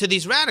to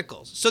these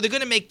radicals. So they're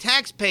going to make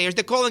taxpayers,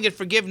 they're calling it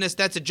forgiveness.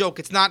 That's a joke.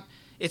 It's not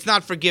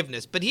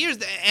forgiveness. But here's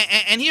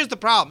the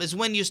problem, is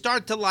when you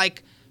start to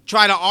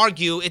try to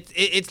argue,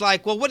 it's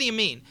like, well, what do you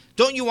mean?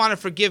 Don't you want to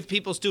forgive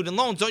people's student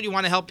loans? Don't you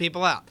want to help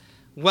people out?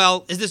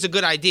 Well, is this a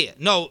good idea?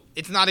 No,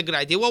 it's not a good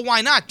idea. Well, why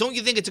not? Don't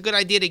you think it's a good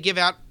idea to give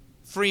out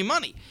free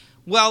money?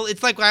 Well,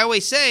 it's like I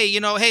always say,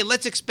 hey,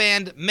 let's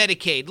expand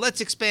Medicaid.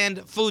 Let's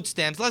expand food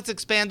stamps. Let's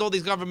expand all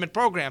these government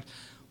programs.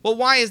 Well,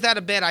 why is that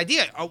a bad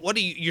idea?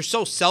 You're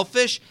so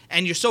selfish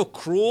and you're so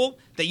cruel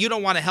that you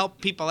don't want to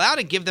help people out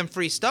and give them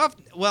free stuff?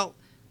 Well,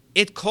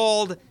 it's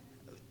called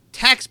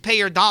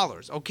taxpayer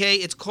dollars, okay?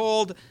 It's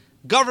called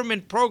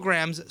government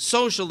programs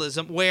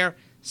socialism, where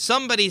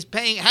somebody's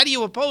paying. How do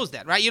you oppose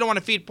that, right? You don't want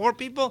to feed poor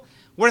people?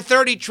 We're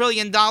 $30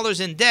 trillion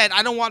in debt.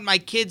 I don't want my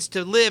kids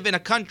to live in a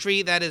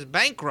country that is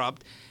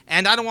bankrupt,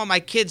 and I don't want my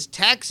kids'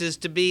 taxes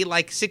to be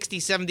like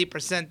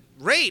 60-70%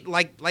 rate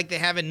like they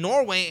have in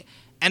Norway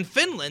and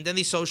Finland and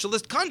these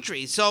socialist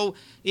countries. So,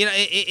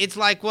 it's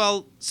like,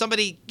 well,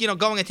 somebody,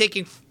 going and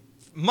taking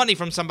money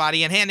from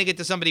somebody and handing it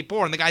to somebody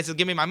poor, and the guy says,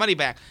 give me my money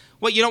back.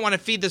 What, you don't want to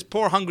feed this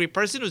poor, hungry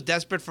person who's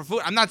desperate for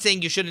food? I'm not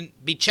saying you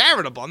shouldn't be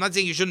charitable. I'm not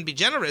saying you shouldn't be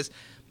generous,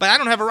 but I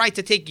don't have a right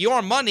to take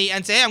your money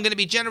and say, hey, I'm going to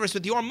be generous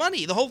with your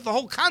money. The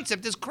whole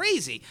concept is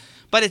crazy.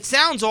 But it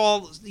sounds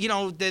all,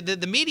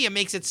 the media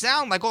makes it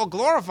sound like all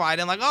glorified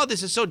and like, oh,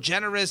 this is so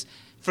generous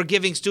for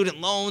giving student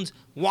loans.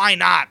 Why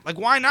not? Like,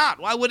 why not?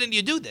 Why wouldn't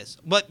you do this?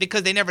 But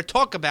because they never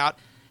talk about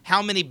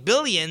how many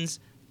billions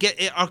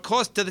are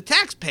cost to the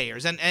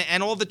taxpayers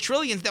and all the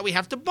trillions that we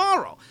have to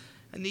borrow.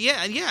 And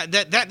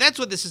that's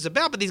what this is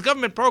about. But these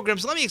government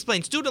programs, let me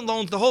explain. Student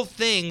loans, the whole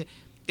thing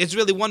is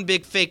really one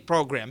big fake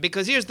program.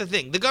 Because here's the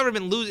thing. The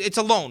government it's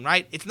a loan,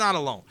 right? It's not a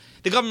loan.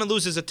 The government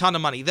loses a ton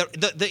of money.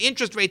 The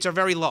interest rates are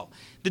very low.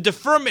 The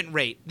deferment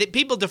rate,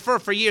 people defer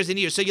for years and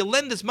years. So you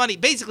lend this money.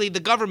 Basically, the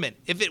government,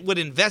 if it would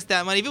invest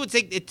that money, if it would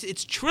take,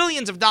 it's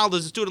trillions of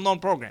dollars a student loan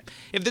program.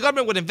 If the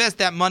government would invest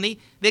that money,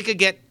 they could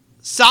get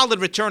solid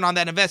return on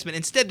that investment.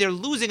 Instead, they're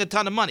losing a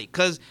ton of money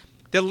because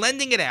they're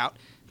lending it out.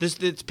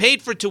 It's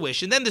paid for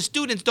tuition. Then the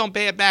students don't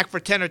pay it back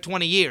for 10 or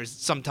 20 years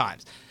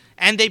sometimes.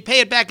 And they pay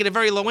it back at a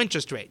very low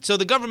interest rate. So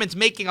the government's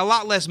making a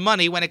lot less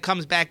money when it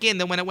comes back in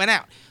than when it went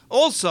out.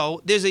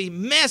 Also, there's a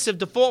massive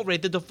default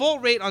rate. The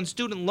default rate on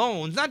student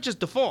loans, not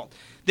just default.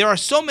 There are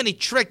so many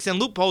tricks and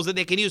loopholes that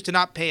they can use to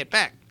not pay it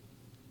back.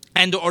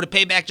 Or to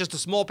pay back just a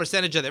small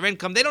percentage of their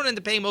income. They don't end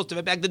up paying most of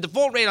it back. The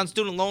default rate on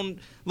student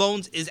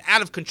loans is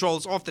out of control.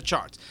 It's off the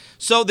charts.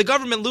 So the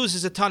government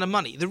loses a ton of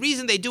money. The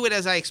reason they do it,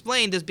 as I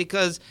explained, is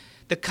because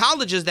the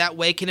colleges that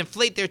way can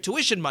inflate their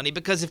tuition money,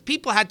 because if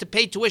people had to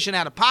pay tuition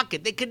out of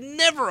pocket, they could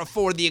never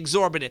afford the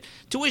exorbitant.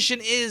 Tuition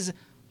is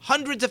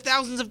hundreds of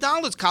thousands of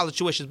dollars, college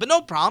tuitions, but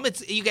no problem.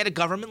 You get a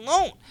government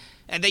loan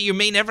and that you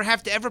may never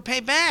have to ever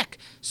pay back.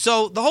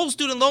 So the whole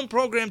student loan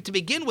program to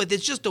begin with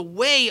is just a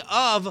way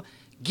of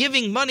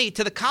giving money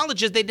to the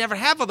colleges they'd never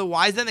have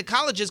otherwise. Then the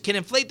colleges can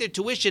inflate their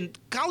tuition.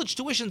 College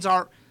tuitions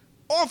are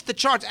off the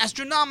charts,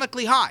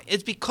 astronomically high.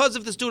 It's because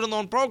of the student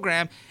loan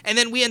program, and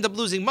then we end up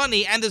losing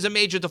money, and there's a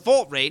major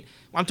default rate.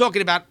 I'm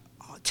talking about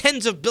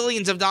tens of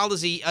billions of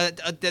dollars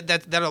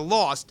that are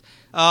lost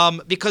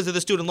because of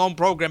the student loan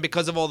program,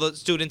 because of all the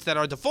students that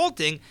are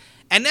defaulting.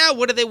 And now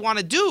what do they want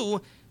to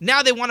do?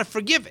 Now they want to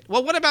forgive it.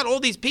 Well, what about all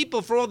these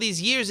people for all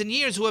these years and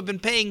years who have been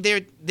paying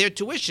their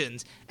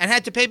tuitions and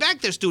had to pay back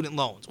their student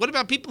loans? What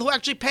about people who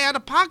actually pay out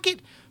of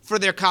pocket for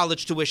their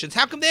college tuitions?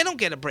 How come they don't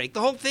get a break? The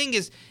whole thing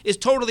is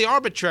totally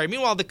arbitrary.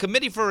 Meanwhile, the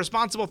Committee for a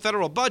Responsible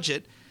Federal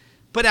Budget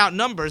put out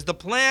numbers. The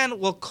plan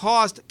will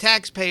cost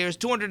taxpayers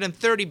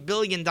 $230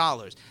 billion.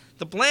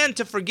 The plan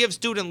to forgive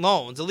student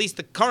loans, at least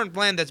the current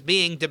plan that's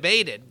being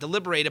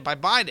deliberated by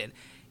Biden,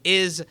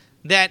 is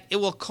that it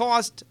will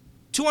cost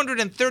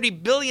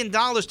 $230 billion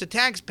to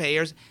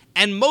taxpayers,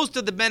 and most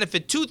of the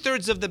benefit,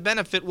 2/3 of the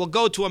benefit, will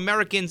go to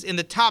Americans in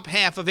the top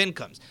half of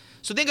incomes.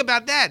 So think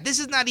about that. This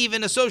is not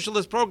even a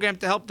socialist program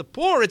to help the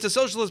poor. It's a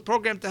socialist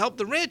program to help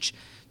the rich.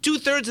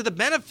 2/3 of the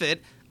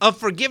benefit of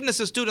forgiveness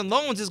of student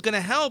loans is going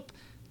to help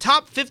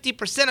top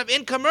 50% of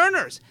income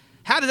earners.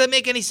 How does that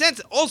make any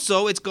sense?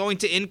 Also, it's going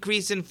to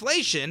increase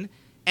inflation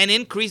and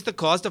increase the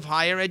cost of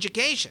higher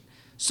education.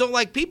 So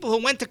like people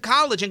who went to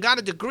college and got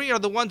a degree are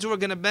the ones who are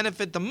going to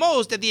benefit the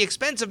most at the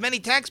expense of many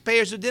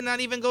taxpayers who did not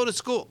even go to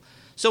school.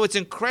 So it's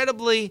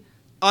incredibly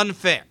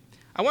unfair.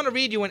 I want to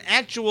read you an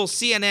actual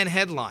CNN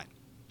headline.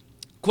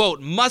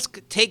 Quote, Musk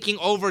taking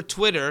over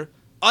Twitter,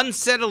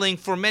 unsettling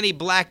for many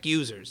black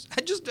users.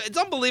 It's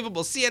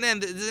unbelievable.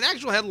 CNN, there's an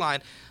actual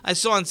headline I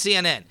saw on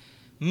CNN.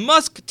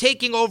 Musk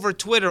taking over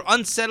Twitter,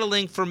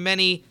 unsettling for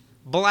many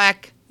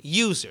black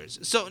users.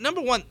 So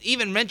number one,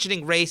 even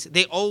mentioning race,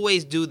 they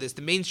always do this.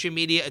 The mainstream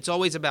media, it's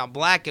always about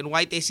black and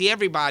white. They see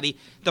everybody.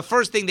 The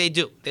first thing they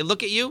do, they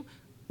look at you.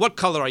 What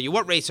color are you?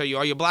 What race are you?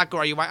 Are you black or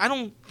are you white? I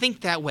don't think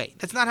that way.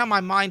 That's not how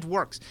my mind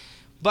works.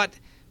 But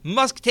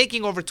Musk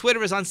taking over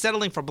Twitter is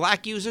unsettling for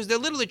black users. They're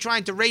literally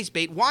trying to race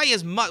bait. Why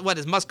is Musk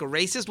a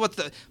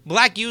racist?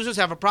 Black users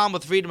have a problem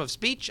with freedom of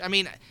speech? I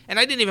mean, and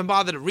I didn't even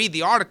bother to read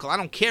the article. I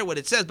don't care what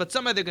it says, but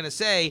somehow they're going to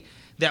say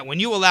that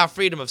when you allow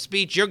freedom of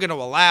speech, you're going to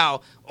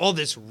allow all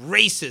these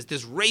racist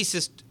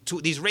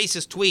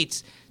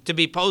tweets to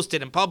be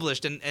posted and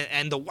published,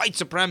 and the white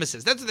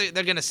supremacists. That's what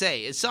they're going to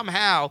say, is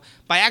somehow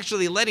by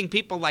actually letting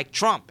people like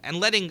Trump and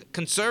letting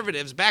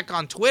conservatives back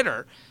on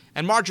Twitter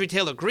and Marjorie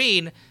Taylor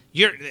Greene,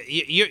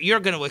 you're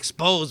going to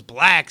expose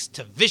blacks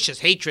to vicious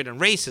hatred and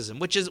racism,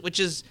 which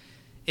is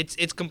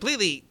it's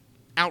completely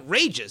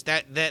outrageous,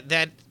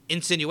 that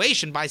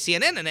insinuation by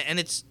CNN, and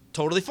it's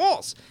totally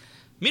false.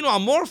 Meanwhile,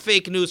 more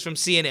fake news from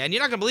CNN.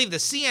 You're not going to believe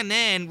this.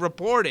 CNN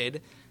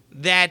reported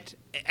that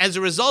as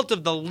a result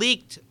of the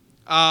leaked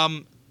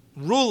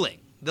ruling,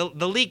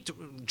 the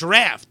leaked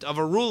draft of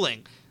a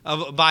ruling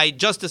by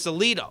Justice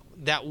Alito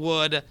that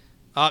would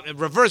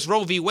reverse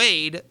Roe v.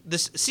 Wade,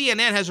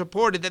 CNN has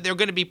reported that there are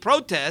going to be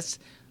protests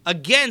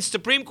against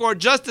Supreme Court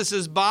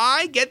justices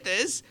by, get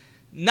this,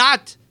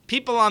 not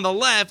people on the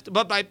left,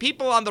 but by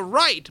people on the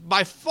right,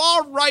 by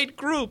far-right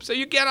groups. So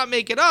you cannot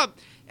make it up.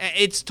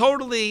 It's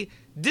totally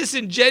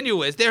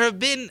disingenuous. There have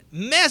been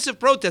massive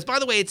protests. By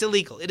the way, it's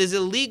illegal. It is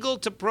illegal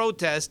to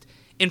protest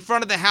in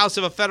front of the house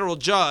of a federal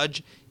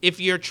judge if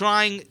you're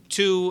trying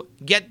to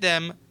get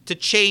them to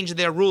change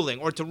their ruling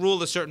or to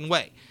rule a certain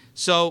way.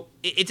 So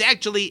it's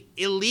actually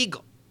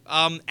illegal.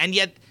 And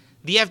yet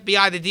the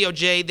FBI, the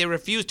DOJ, they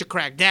refuse to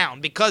crack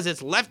down because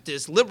it's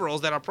leftist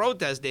liberals that are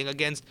protesting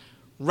against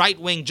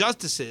right-wing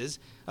justices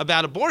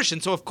about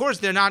abortion. So, of course,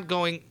 they're not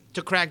going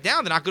to crack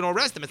down. They're not going to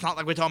arrest them. It's not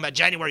like we're talking about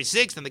January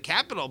 6th and the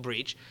Capitol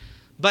breach.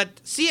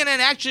 But CNN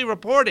actually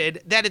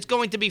reported that it's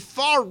going to be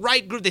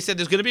far-right groups. They said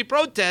there's going to be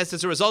protests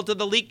as a result of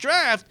the leaked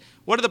draft.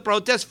 What are the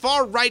protests?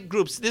 Far-right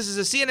groups. This is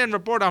a CNN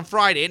report on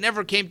Friday. It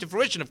never came to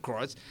fruition, of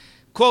course.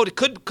 Quote, it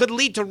could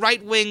lead to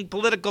right-wing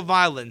political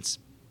violence.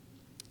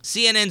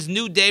 CNN's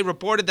New Day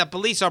reported that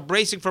police are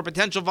bracing for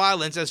potential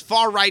violence as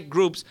far-right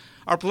groups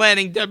are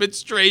planning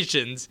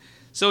demonstrations.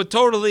 So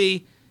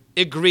totally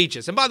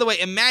egregious. And by the way,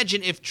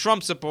 imagine if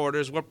Trump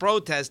supporters were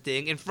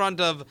protesting in front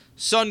of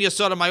Sonia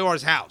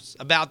Sotomayor's house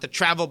about the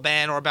travel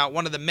ban or about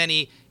one of the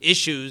many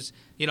issues,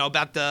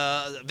 about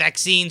the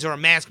vaccines or a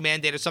mask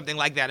mandate or something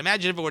like that.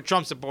 Imagine if it were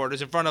Trump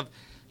supporters in front of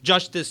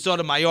Justice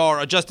Sotomayor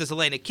or Justice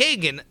Elena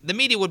Kagan. The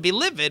media would be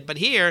livid, but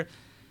here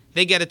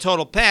they get a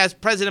total pass.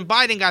 President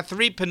Biden got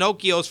 3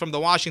 Pinocchios from the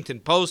Washington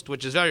Post,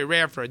 which is very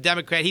rare for a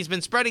Democrat. He's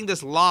been spreading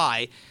this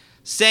lie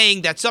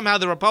saying that somehow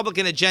the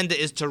Republican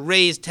agenda is to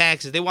raise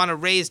taxes. They want to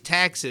raise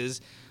taxes.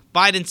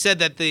 Biden said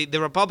that the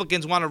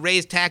Republicans want to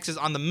raise taxes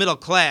on the middle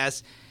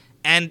class,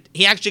 and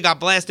he actually got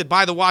blasted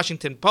by the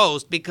Washington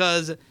Post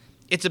because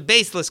it's a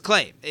baseless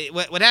claim.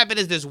 What happened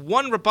is there's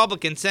one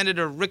Republican,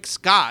 Senator Rick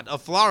Scott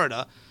of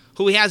Florida,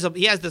 who he has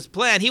this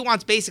plan. He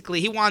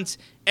wants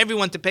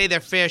everyone to pay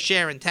their fair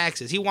share in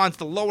taxes. He wants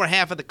the lower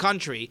half of the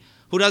country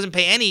who doesn't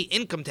pay any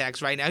income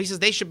tax right now. He says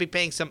they should be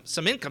paying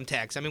some income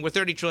tax. I mean, we're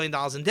 $30 trillion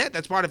in debt.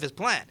 That's part of his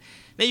plan.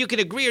 Now, you can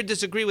agree or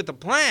disagree with the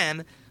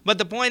plan, but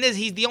the point is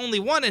he's the only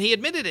one, and he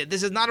admitted it.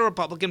 This is not a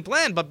Republican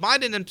plan. But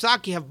Biden and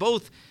Psaki have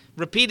both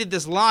repeated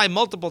this lie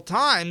multiple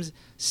times,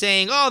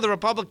 saying, the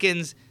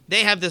Republicans,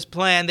 they have this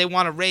plan. They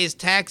want to raise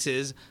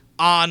taxes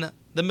on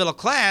the middle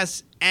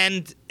class,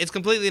 and it's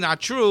completely not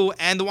true.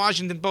 And the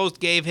Washington Post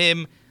gave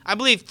him, I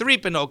believe, 3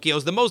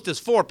 Pinocchios. The most is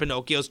 4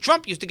 Pinocchios.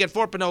 Trump used to get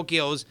 4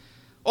 Pinocchios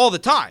all the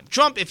time.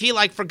 Trump, if he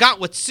forgot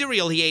what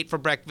cereal he ate for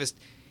breakfast,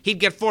 he'd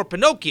get 4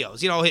 Pinocchios.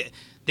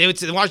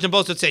 The Washington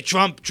Post would say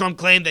Trump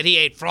claimed that he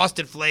ate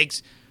Frosted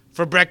Flakes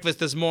for breakfast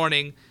this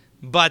morning,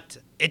 but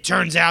it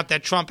turns out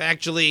that Trump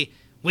actually,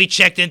 we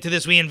checked into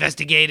this, we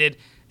investigated,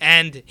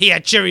 and he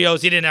had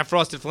Cheerios, he didn't have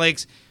Frosted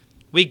Flakes.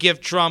 We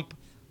give Trump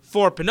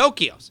 4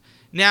 Pinocchios.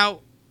 Now,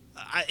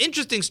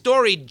 interesting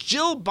story,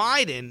 Jill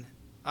Biden,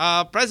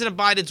 President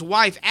Biden's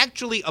wife,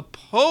 actually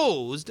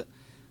opposed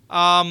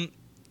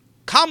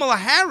Kamala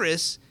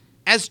Harris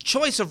as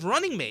choice of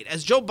running mate,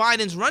 as Joe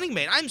Biden's running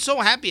mate. I'm so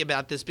happy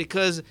about this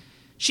because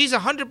she's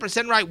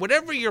 100% right.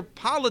 Whatever your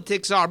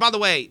politics are. By the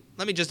way,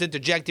 let me just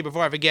interject here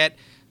before I forget.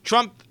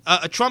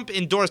 A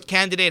Trump-endorsed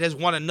candidate has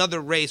won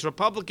another race.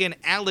 Republican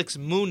Alex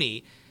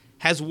Mooney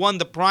has won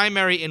the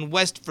primary in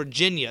West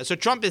Virginia. So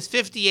Trump is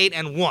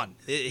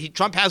 58-1.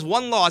 Trump has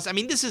one loss. I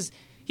mean,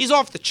 he's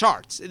off the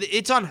charts.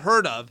 It's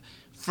unheard of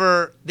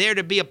for there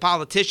to be a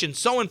politician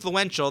so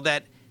influential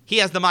that he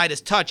has the Midas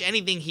touch.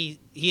 Anything he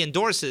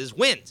endorses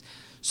wins.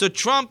 So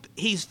Trump,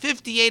 he's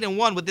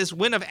 58-1 with this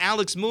win of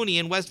Alex Mooney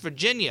in West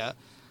Virginia.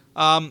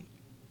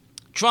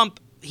 Trump,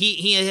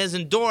 he has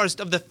endorsed,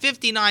 of the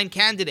 59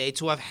 candidates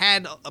who have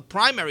had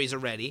primaries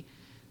already,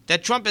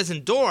 that Trump has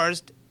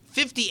endorsed,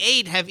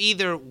 58 have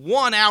either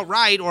won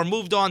outright or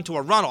moved on to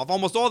a runoff.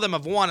 Almost all of them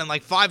have won,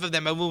 and 5 of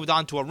them have moved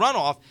on to a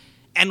runoff.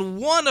 And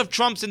one of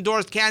Trump's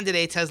endorsed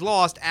candidates has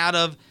lost out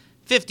of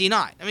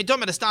 59. I mean,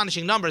 talking about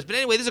astonishing numbers. But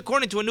anyway, this is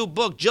according to a new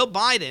book. Jill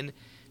Biden,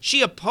 she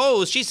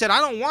said, I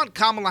don't want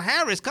Kamala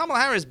Harris. Kamala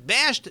Harris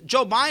bashed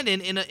Joe Biden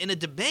in a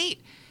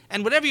debate.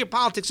 And whatever your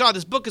politics are,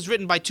 this book is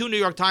written by 2 New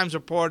York Times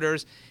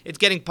reporters. It's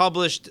getting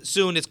published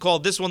soon. It's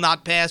called This Will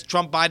Not Pass,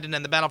 Trump, Biden,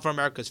 and the Battle for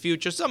America's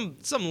Future. Some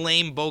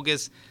lame,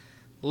 bogus,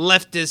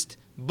 leftist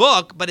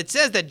book. But it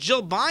says that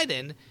Jill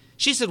Biden,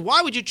 She said,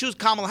 why would you choose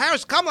Kamala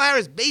Harris? Kamala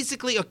Harris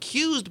basically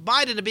accused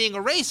Biden of being a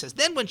racist.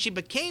 Then when she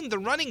became the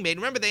running mate,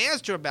 remember they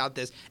asked her about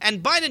this,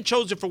 and Biden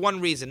chose her for one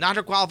reason, not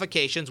her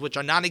qualifications, which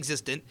are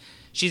non-existent.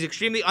 She's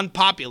extremely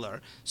unpopular.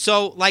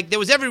 So, there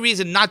was every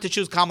reason not to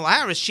choose Kamala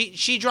Harris.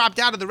 She dropped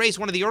out of the race,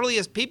 one of the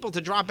earliest people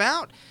to drop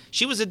out.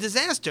 She was a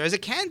disaster as a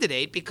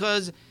candidate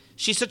because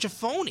she's such a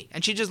phony.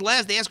 And she just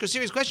laughs. They ask her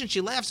serious questions.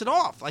 She laughs it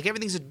off. Like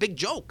everything's a big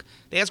joke.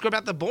 They ask her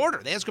about the border.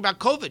 They ask her about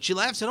COVID. She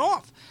laughs it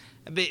off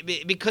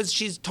because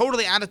she's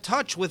totally out of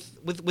touch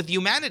with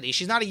humanity.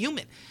 She's not a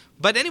human.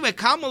 But anyway,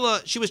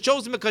 Kamala, she was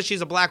chosen because she's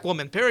a black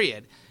woman,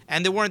 period.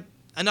 And there weren't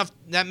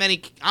that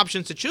many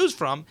options to choose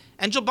from.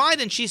 And Joe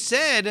Biden, she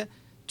said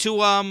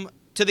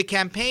to the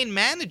campaign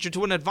manager,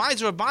 to an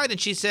advisor of Biden,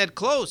 she said,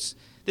 close.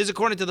 This is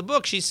according to the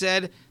book. She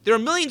said, there are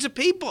millions of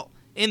people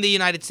in the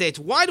United States.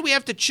 Why do we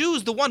have to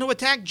choose the one who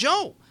attacked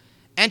Joe?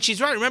 And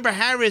she's right. Remember,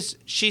 Harris,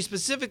 she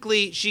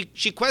specifically,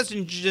 she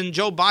questioned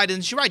Joe Biden.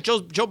 She's right. Joe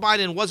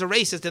Biden was a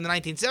racist in the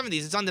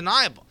 1970s. It's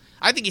undeniable.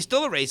 I think he's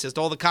still a racist,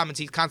 all the comments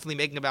he's constantly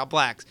making about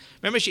blacks.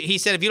 Remember, he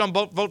said, if you don't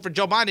vote for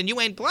Joe Biden, you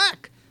ain't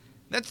black.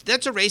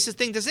 That's a racist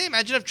thing to say.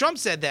 Imagine if Trump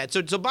said that.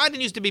 So Biden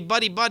used to be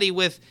buddy-buddy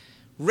with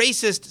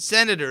racist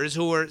senators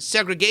who were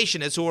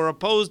segregationists, who were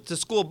opposed to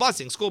school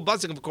busing. School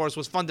busing, of course,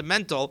 was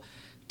fundamental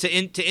to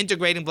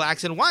integrating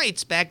blacks and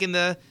whites back in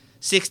the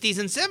 60s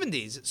and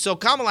 70s. So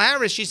Kamala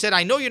Harris, she said,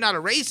 I know you're not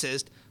a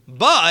racist,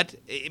 but,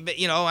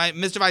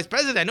 Mr. Vice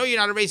President, I know you're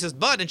not a racist,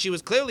 but, and she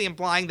was clearly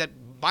implying that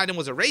Biden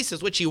was a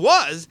racist, which he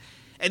was.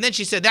 And then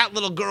she said, that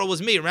little girl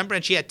was me, remember?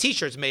 And she had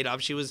T-shirts made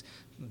up. She was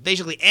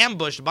basically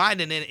ambushed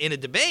Biden in a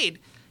debate.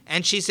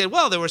 And she said,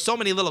 well, there were so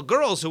many little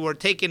girls who were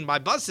taken by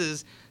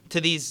buses to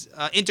these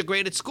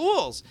integrated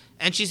schools.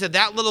 And she said,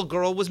 that little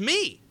girl was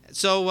me.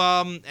 So,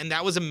 and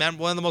that was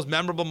one of the most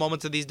memorable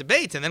moments of these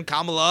debates. And then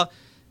Kamala,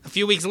 a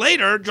few weeks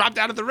later, dropped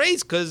out of the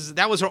race because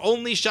that was her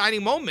only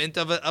shining moment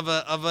of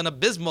an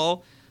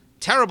abysmal,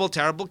 terrible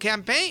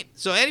campaign.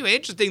 So anyway,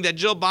 interesting that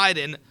Joe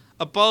Biden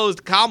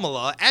opposed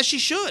Kamala, as she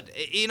should.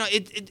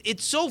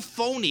 It's so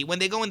phony when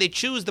they go and they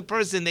choose the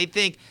person. They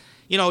think,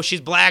 she's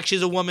black,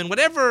 she's a woman,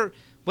 whatever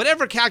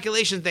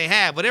calculations they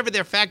have, whatever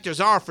their factors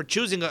are for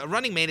choosing a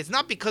running mate. It's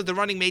not because the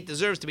running mate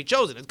deserves to be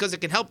chosen. It's because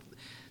it can help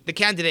the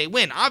candidate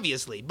win,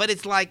 obviously. But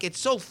it's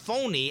so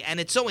phony and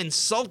it's so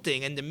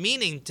insulting and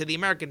demeaning to the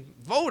American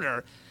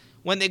voter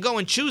when they go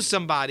and choose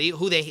somebody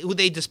who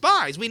they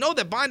despise. We know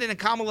that Biden and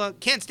Kamala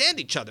can't stand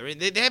each other.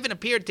 They haven't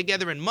appeared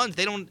together in months.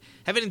 They don't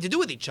have anything to do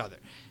with each other.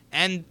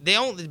 And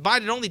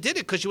Biden only did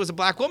it because she was a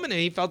black woman and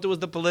he felt it was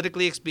the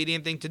politically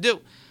expedient thing to do.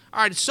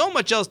 All right, so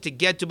much else to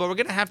get to, but we're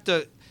going to have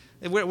to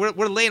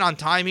we're late on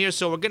time here,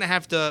 so we're going to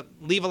have to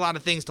leave a lot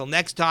of things till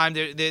next time.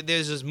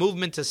 There's this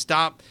movement to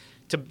stop,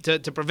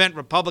 to prevent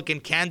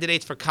Republican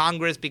candidates for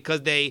Congress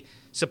because they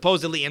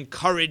supposedly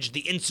encourage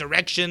the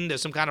insurrection.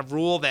 There's some kind of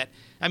rule that,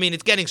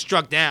 it's getting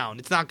struck down.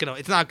 It's not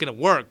gonna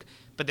work.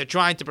 But they're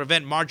trying to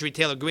prevent Marjorie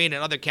Taylor Greene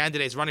and other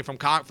candidates running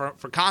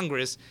for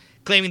Congress,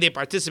 claiming they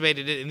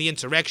participated in the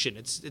insurrection.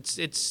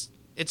 It's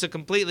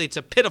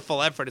a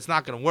pitiful effort. It's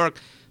not going to work.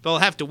 But we'll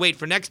have to wait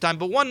for next time.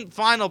 But one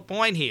final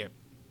point here.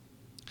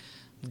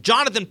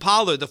 Jonathan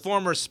Pollard, the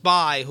former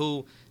spy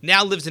who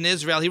now lives in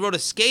Israel, he wrote a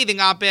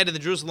scathing op-ed in the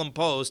Jerusalem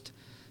Post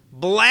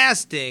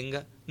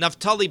blasting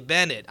Naftali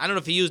Bennett. I don't know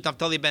if he used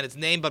Naftali Bennett's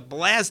name, but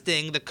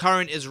blasting the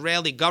current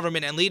Israeli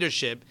government and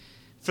leadership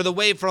for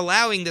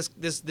allowing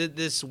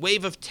this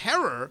wave of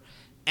terror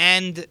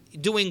and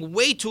doing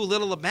way too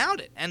little about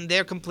it. And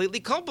they're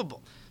completely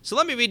culpable. So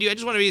let me read you. I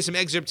just want to read you some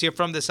excerpts here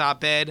from this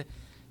op-ed.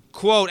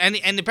 Quote,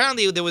 and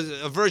apparently there was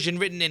a version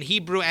written in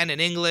Hebrew and in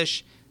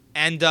English.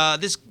 And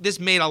this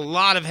made a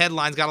lot of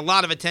headlines, got a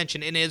lot of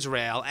attention in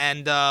Israel.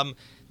 And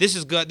this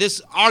is good.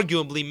 This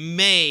arguably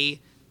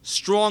may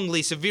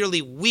strongly,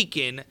 severely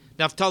weaken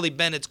Naftali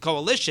Bennett's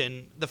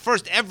coalition, the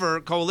first ever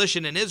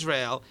coalition in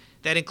Israel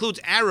that includes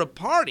Arab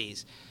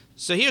parties.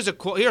 So here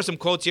are some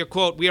quotes here.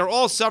 Quote, we are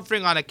all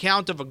suffering on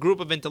account of a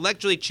group of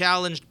intellectually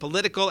challenged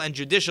political and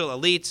judicial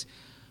elites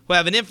who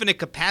have an infinite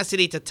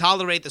capacity to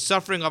tolerate the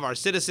suffering of our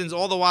citizens,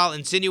 all the while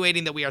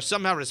insinuating that we are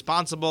somehow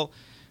responsible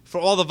for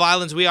all the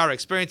violence we are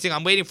experiencing.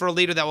 I'm waiting for a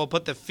leader that will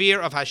put the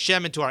fear of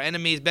Hashem into our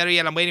enemies. Better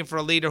yet, I'm waiting for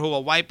a leader who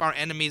will wipe our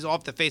enemies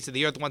off the face of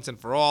the earth once and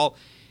for all.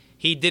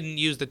 He didn't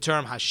use the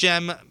term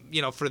Hashem,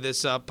 for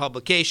this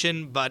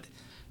publication, but,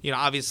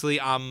 obviously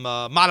I'm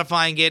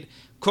modifying it.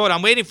 Quote,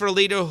 I'm waiting for a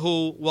leader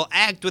who will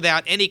act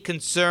without any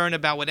concern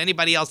about what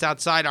anybody else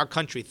outside our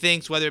country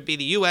thinks, whether it be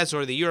the U.S.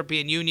 or the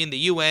European Union, the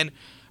UN,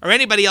 or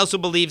anybody else who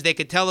believes they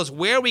could tell us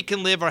where we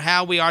can live or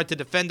how we are to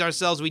defend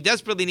ourselves. We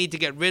desperately need to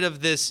get rid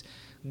of this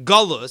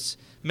gullus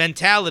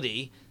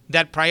mentality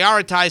that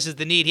prioritizes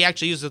the need. He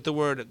actually uses the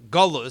word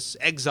gullus,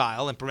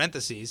 exile, in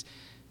parentheses,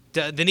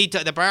 that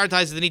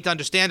prioritizes the need to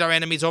understand our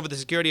enemies over the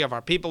security of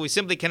our people. We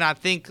simply cannot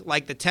think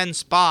like the 10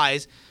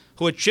 spies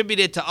who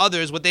attributed to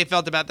others what they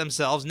felt about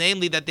themselves,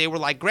 namely that they were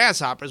like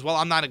grasshoppers. Well,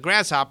 I'm not a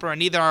grasshopper, and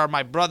neither are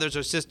my brothers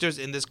or sisters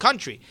in this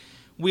country.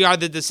 We are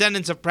the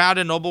descendants of proud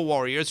and noble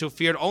warriors who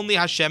feared only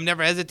Hashem,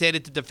 never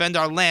hesitated to defend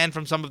our land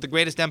from some of the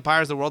greatest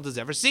empires the world has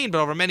ever seen.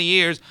 But over many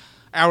years,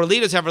 our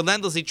leaders have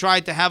relentlessly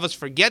tried to have us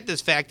forget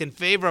this fact in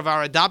favor of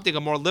our adopting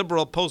a more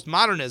liberal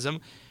postmodernism,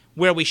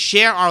 where we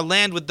share our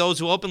land with those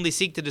who openly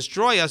seek to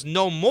destroy us.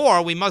 No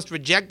more. We must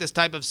reject this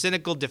type of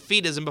cynical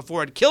defeatism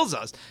before it kills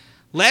us.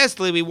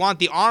 Lastly, we want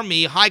the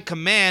Army High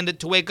Command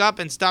to wake up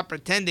and stop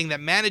pretending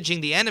that managing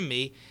the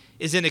enemy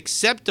is an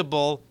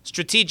acceptable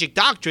strategic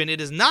doctrine. It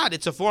is not.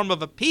 It's a form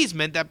of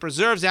appeasement that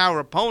preserves our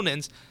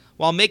opponents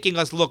while making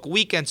us look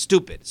weak and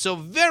stupid. So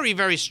very,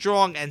 very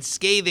strong and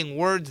scathing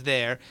words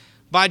there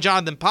by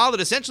Jonathan Pollard,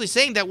 essentially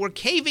saying that we're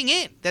caving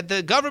in, that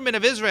the government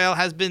of Israel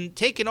has been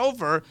taken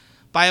over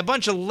by a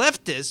bunch of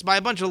leftists, by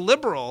a bunch of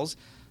liberals,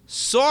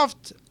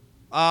 soft,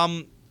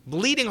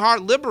 bleeding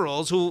heart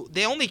liberals who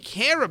they only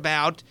care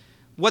about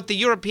what the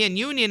European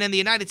Union and the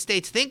United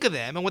States think of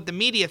them and what the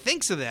media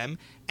thinks of them,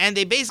 and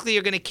they basically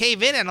are going to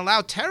cave in and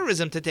allow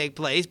terrorism to take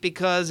place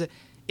because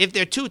if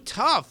they're too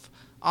tough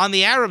on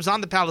the Arabs,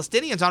 on the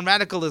Palestinians, on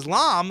radical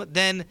Islam,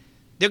 then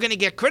they're going to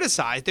get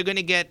criticized. They're going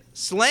to get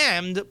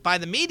slammed by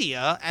the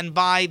media and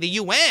by the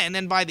UN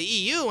and by the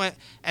EU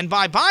and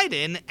by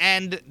Biden,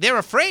 and they're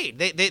afraid.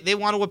 They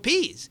want to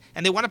appease,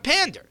 and they want to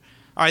pander.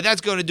 All right,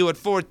 that's going to do it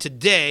for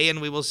today, and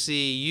we will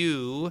see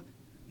you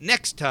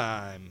next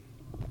time.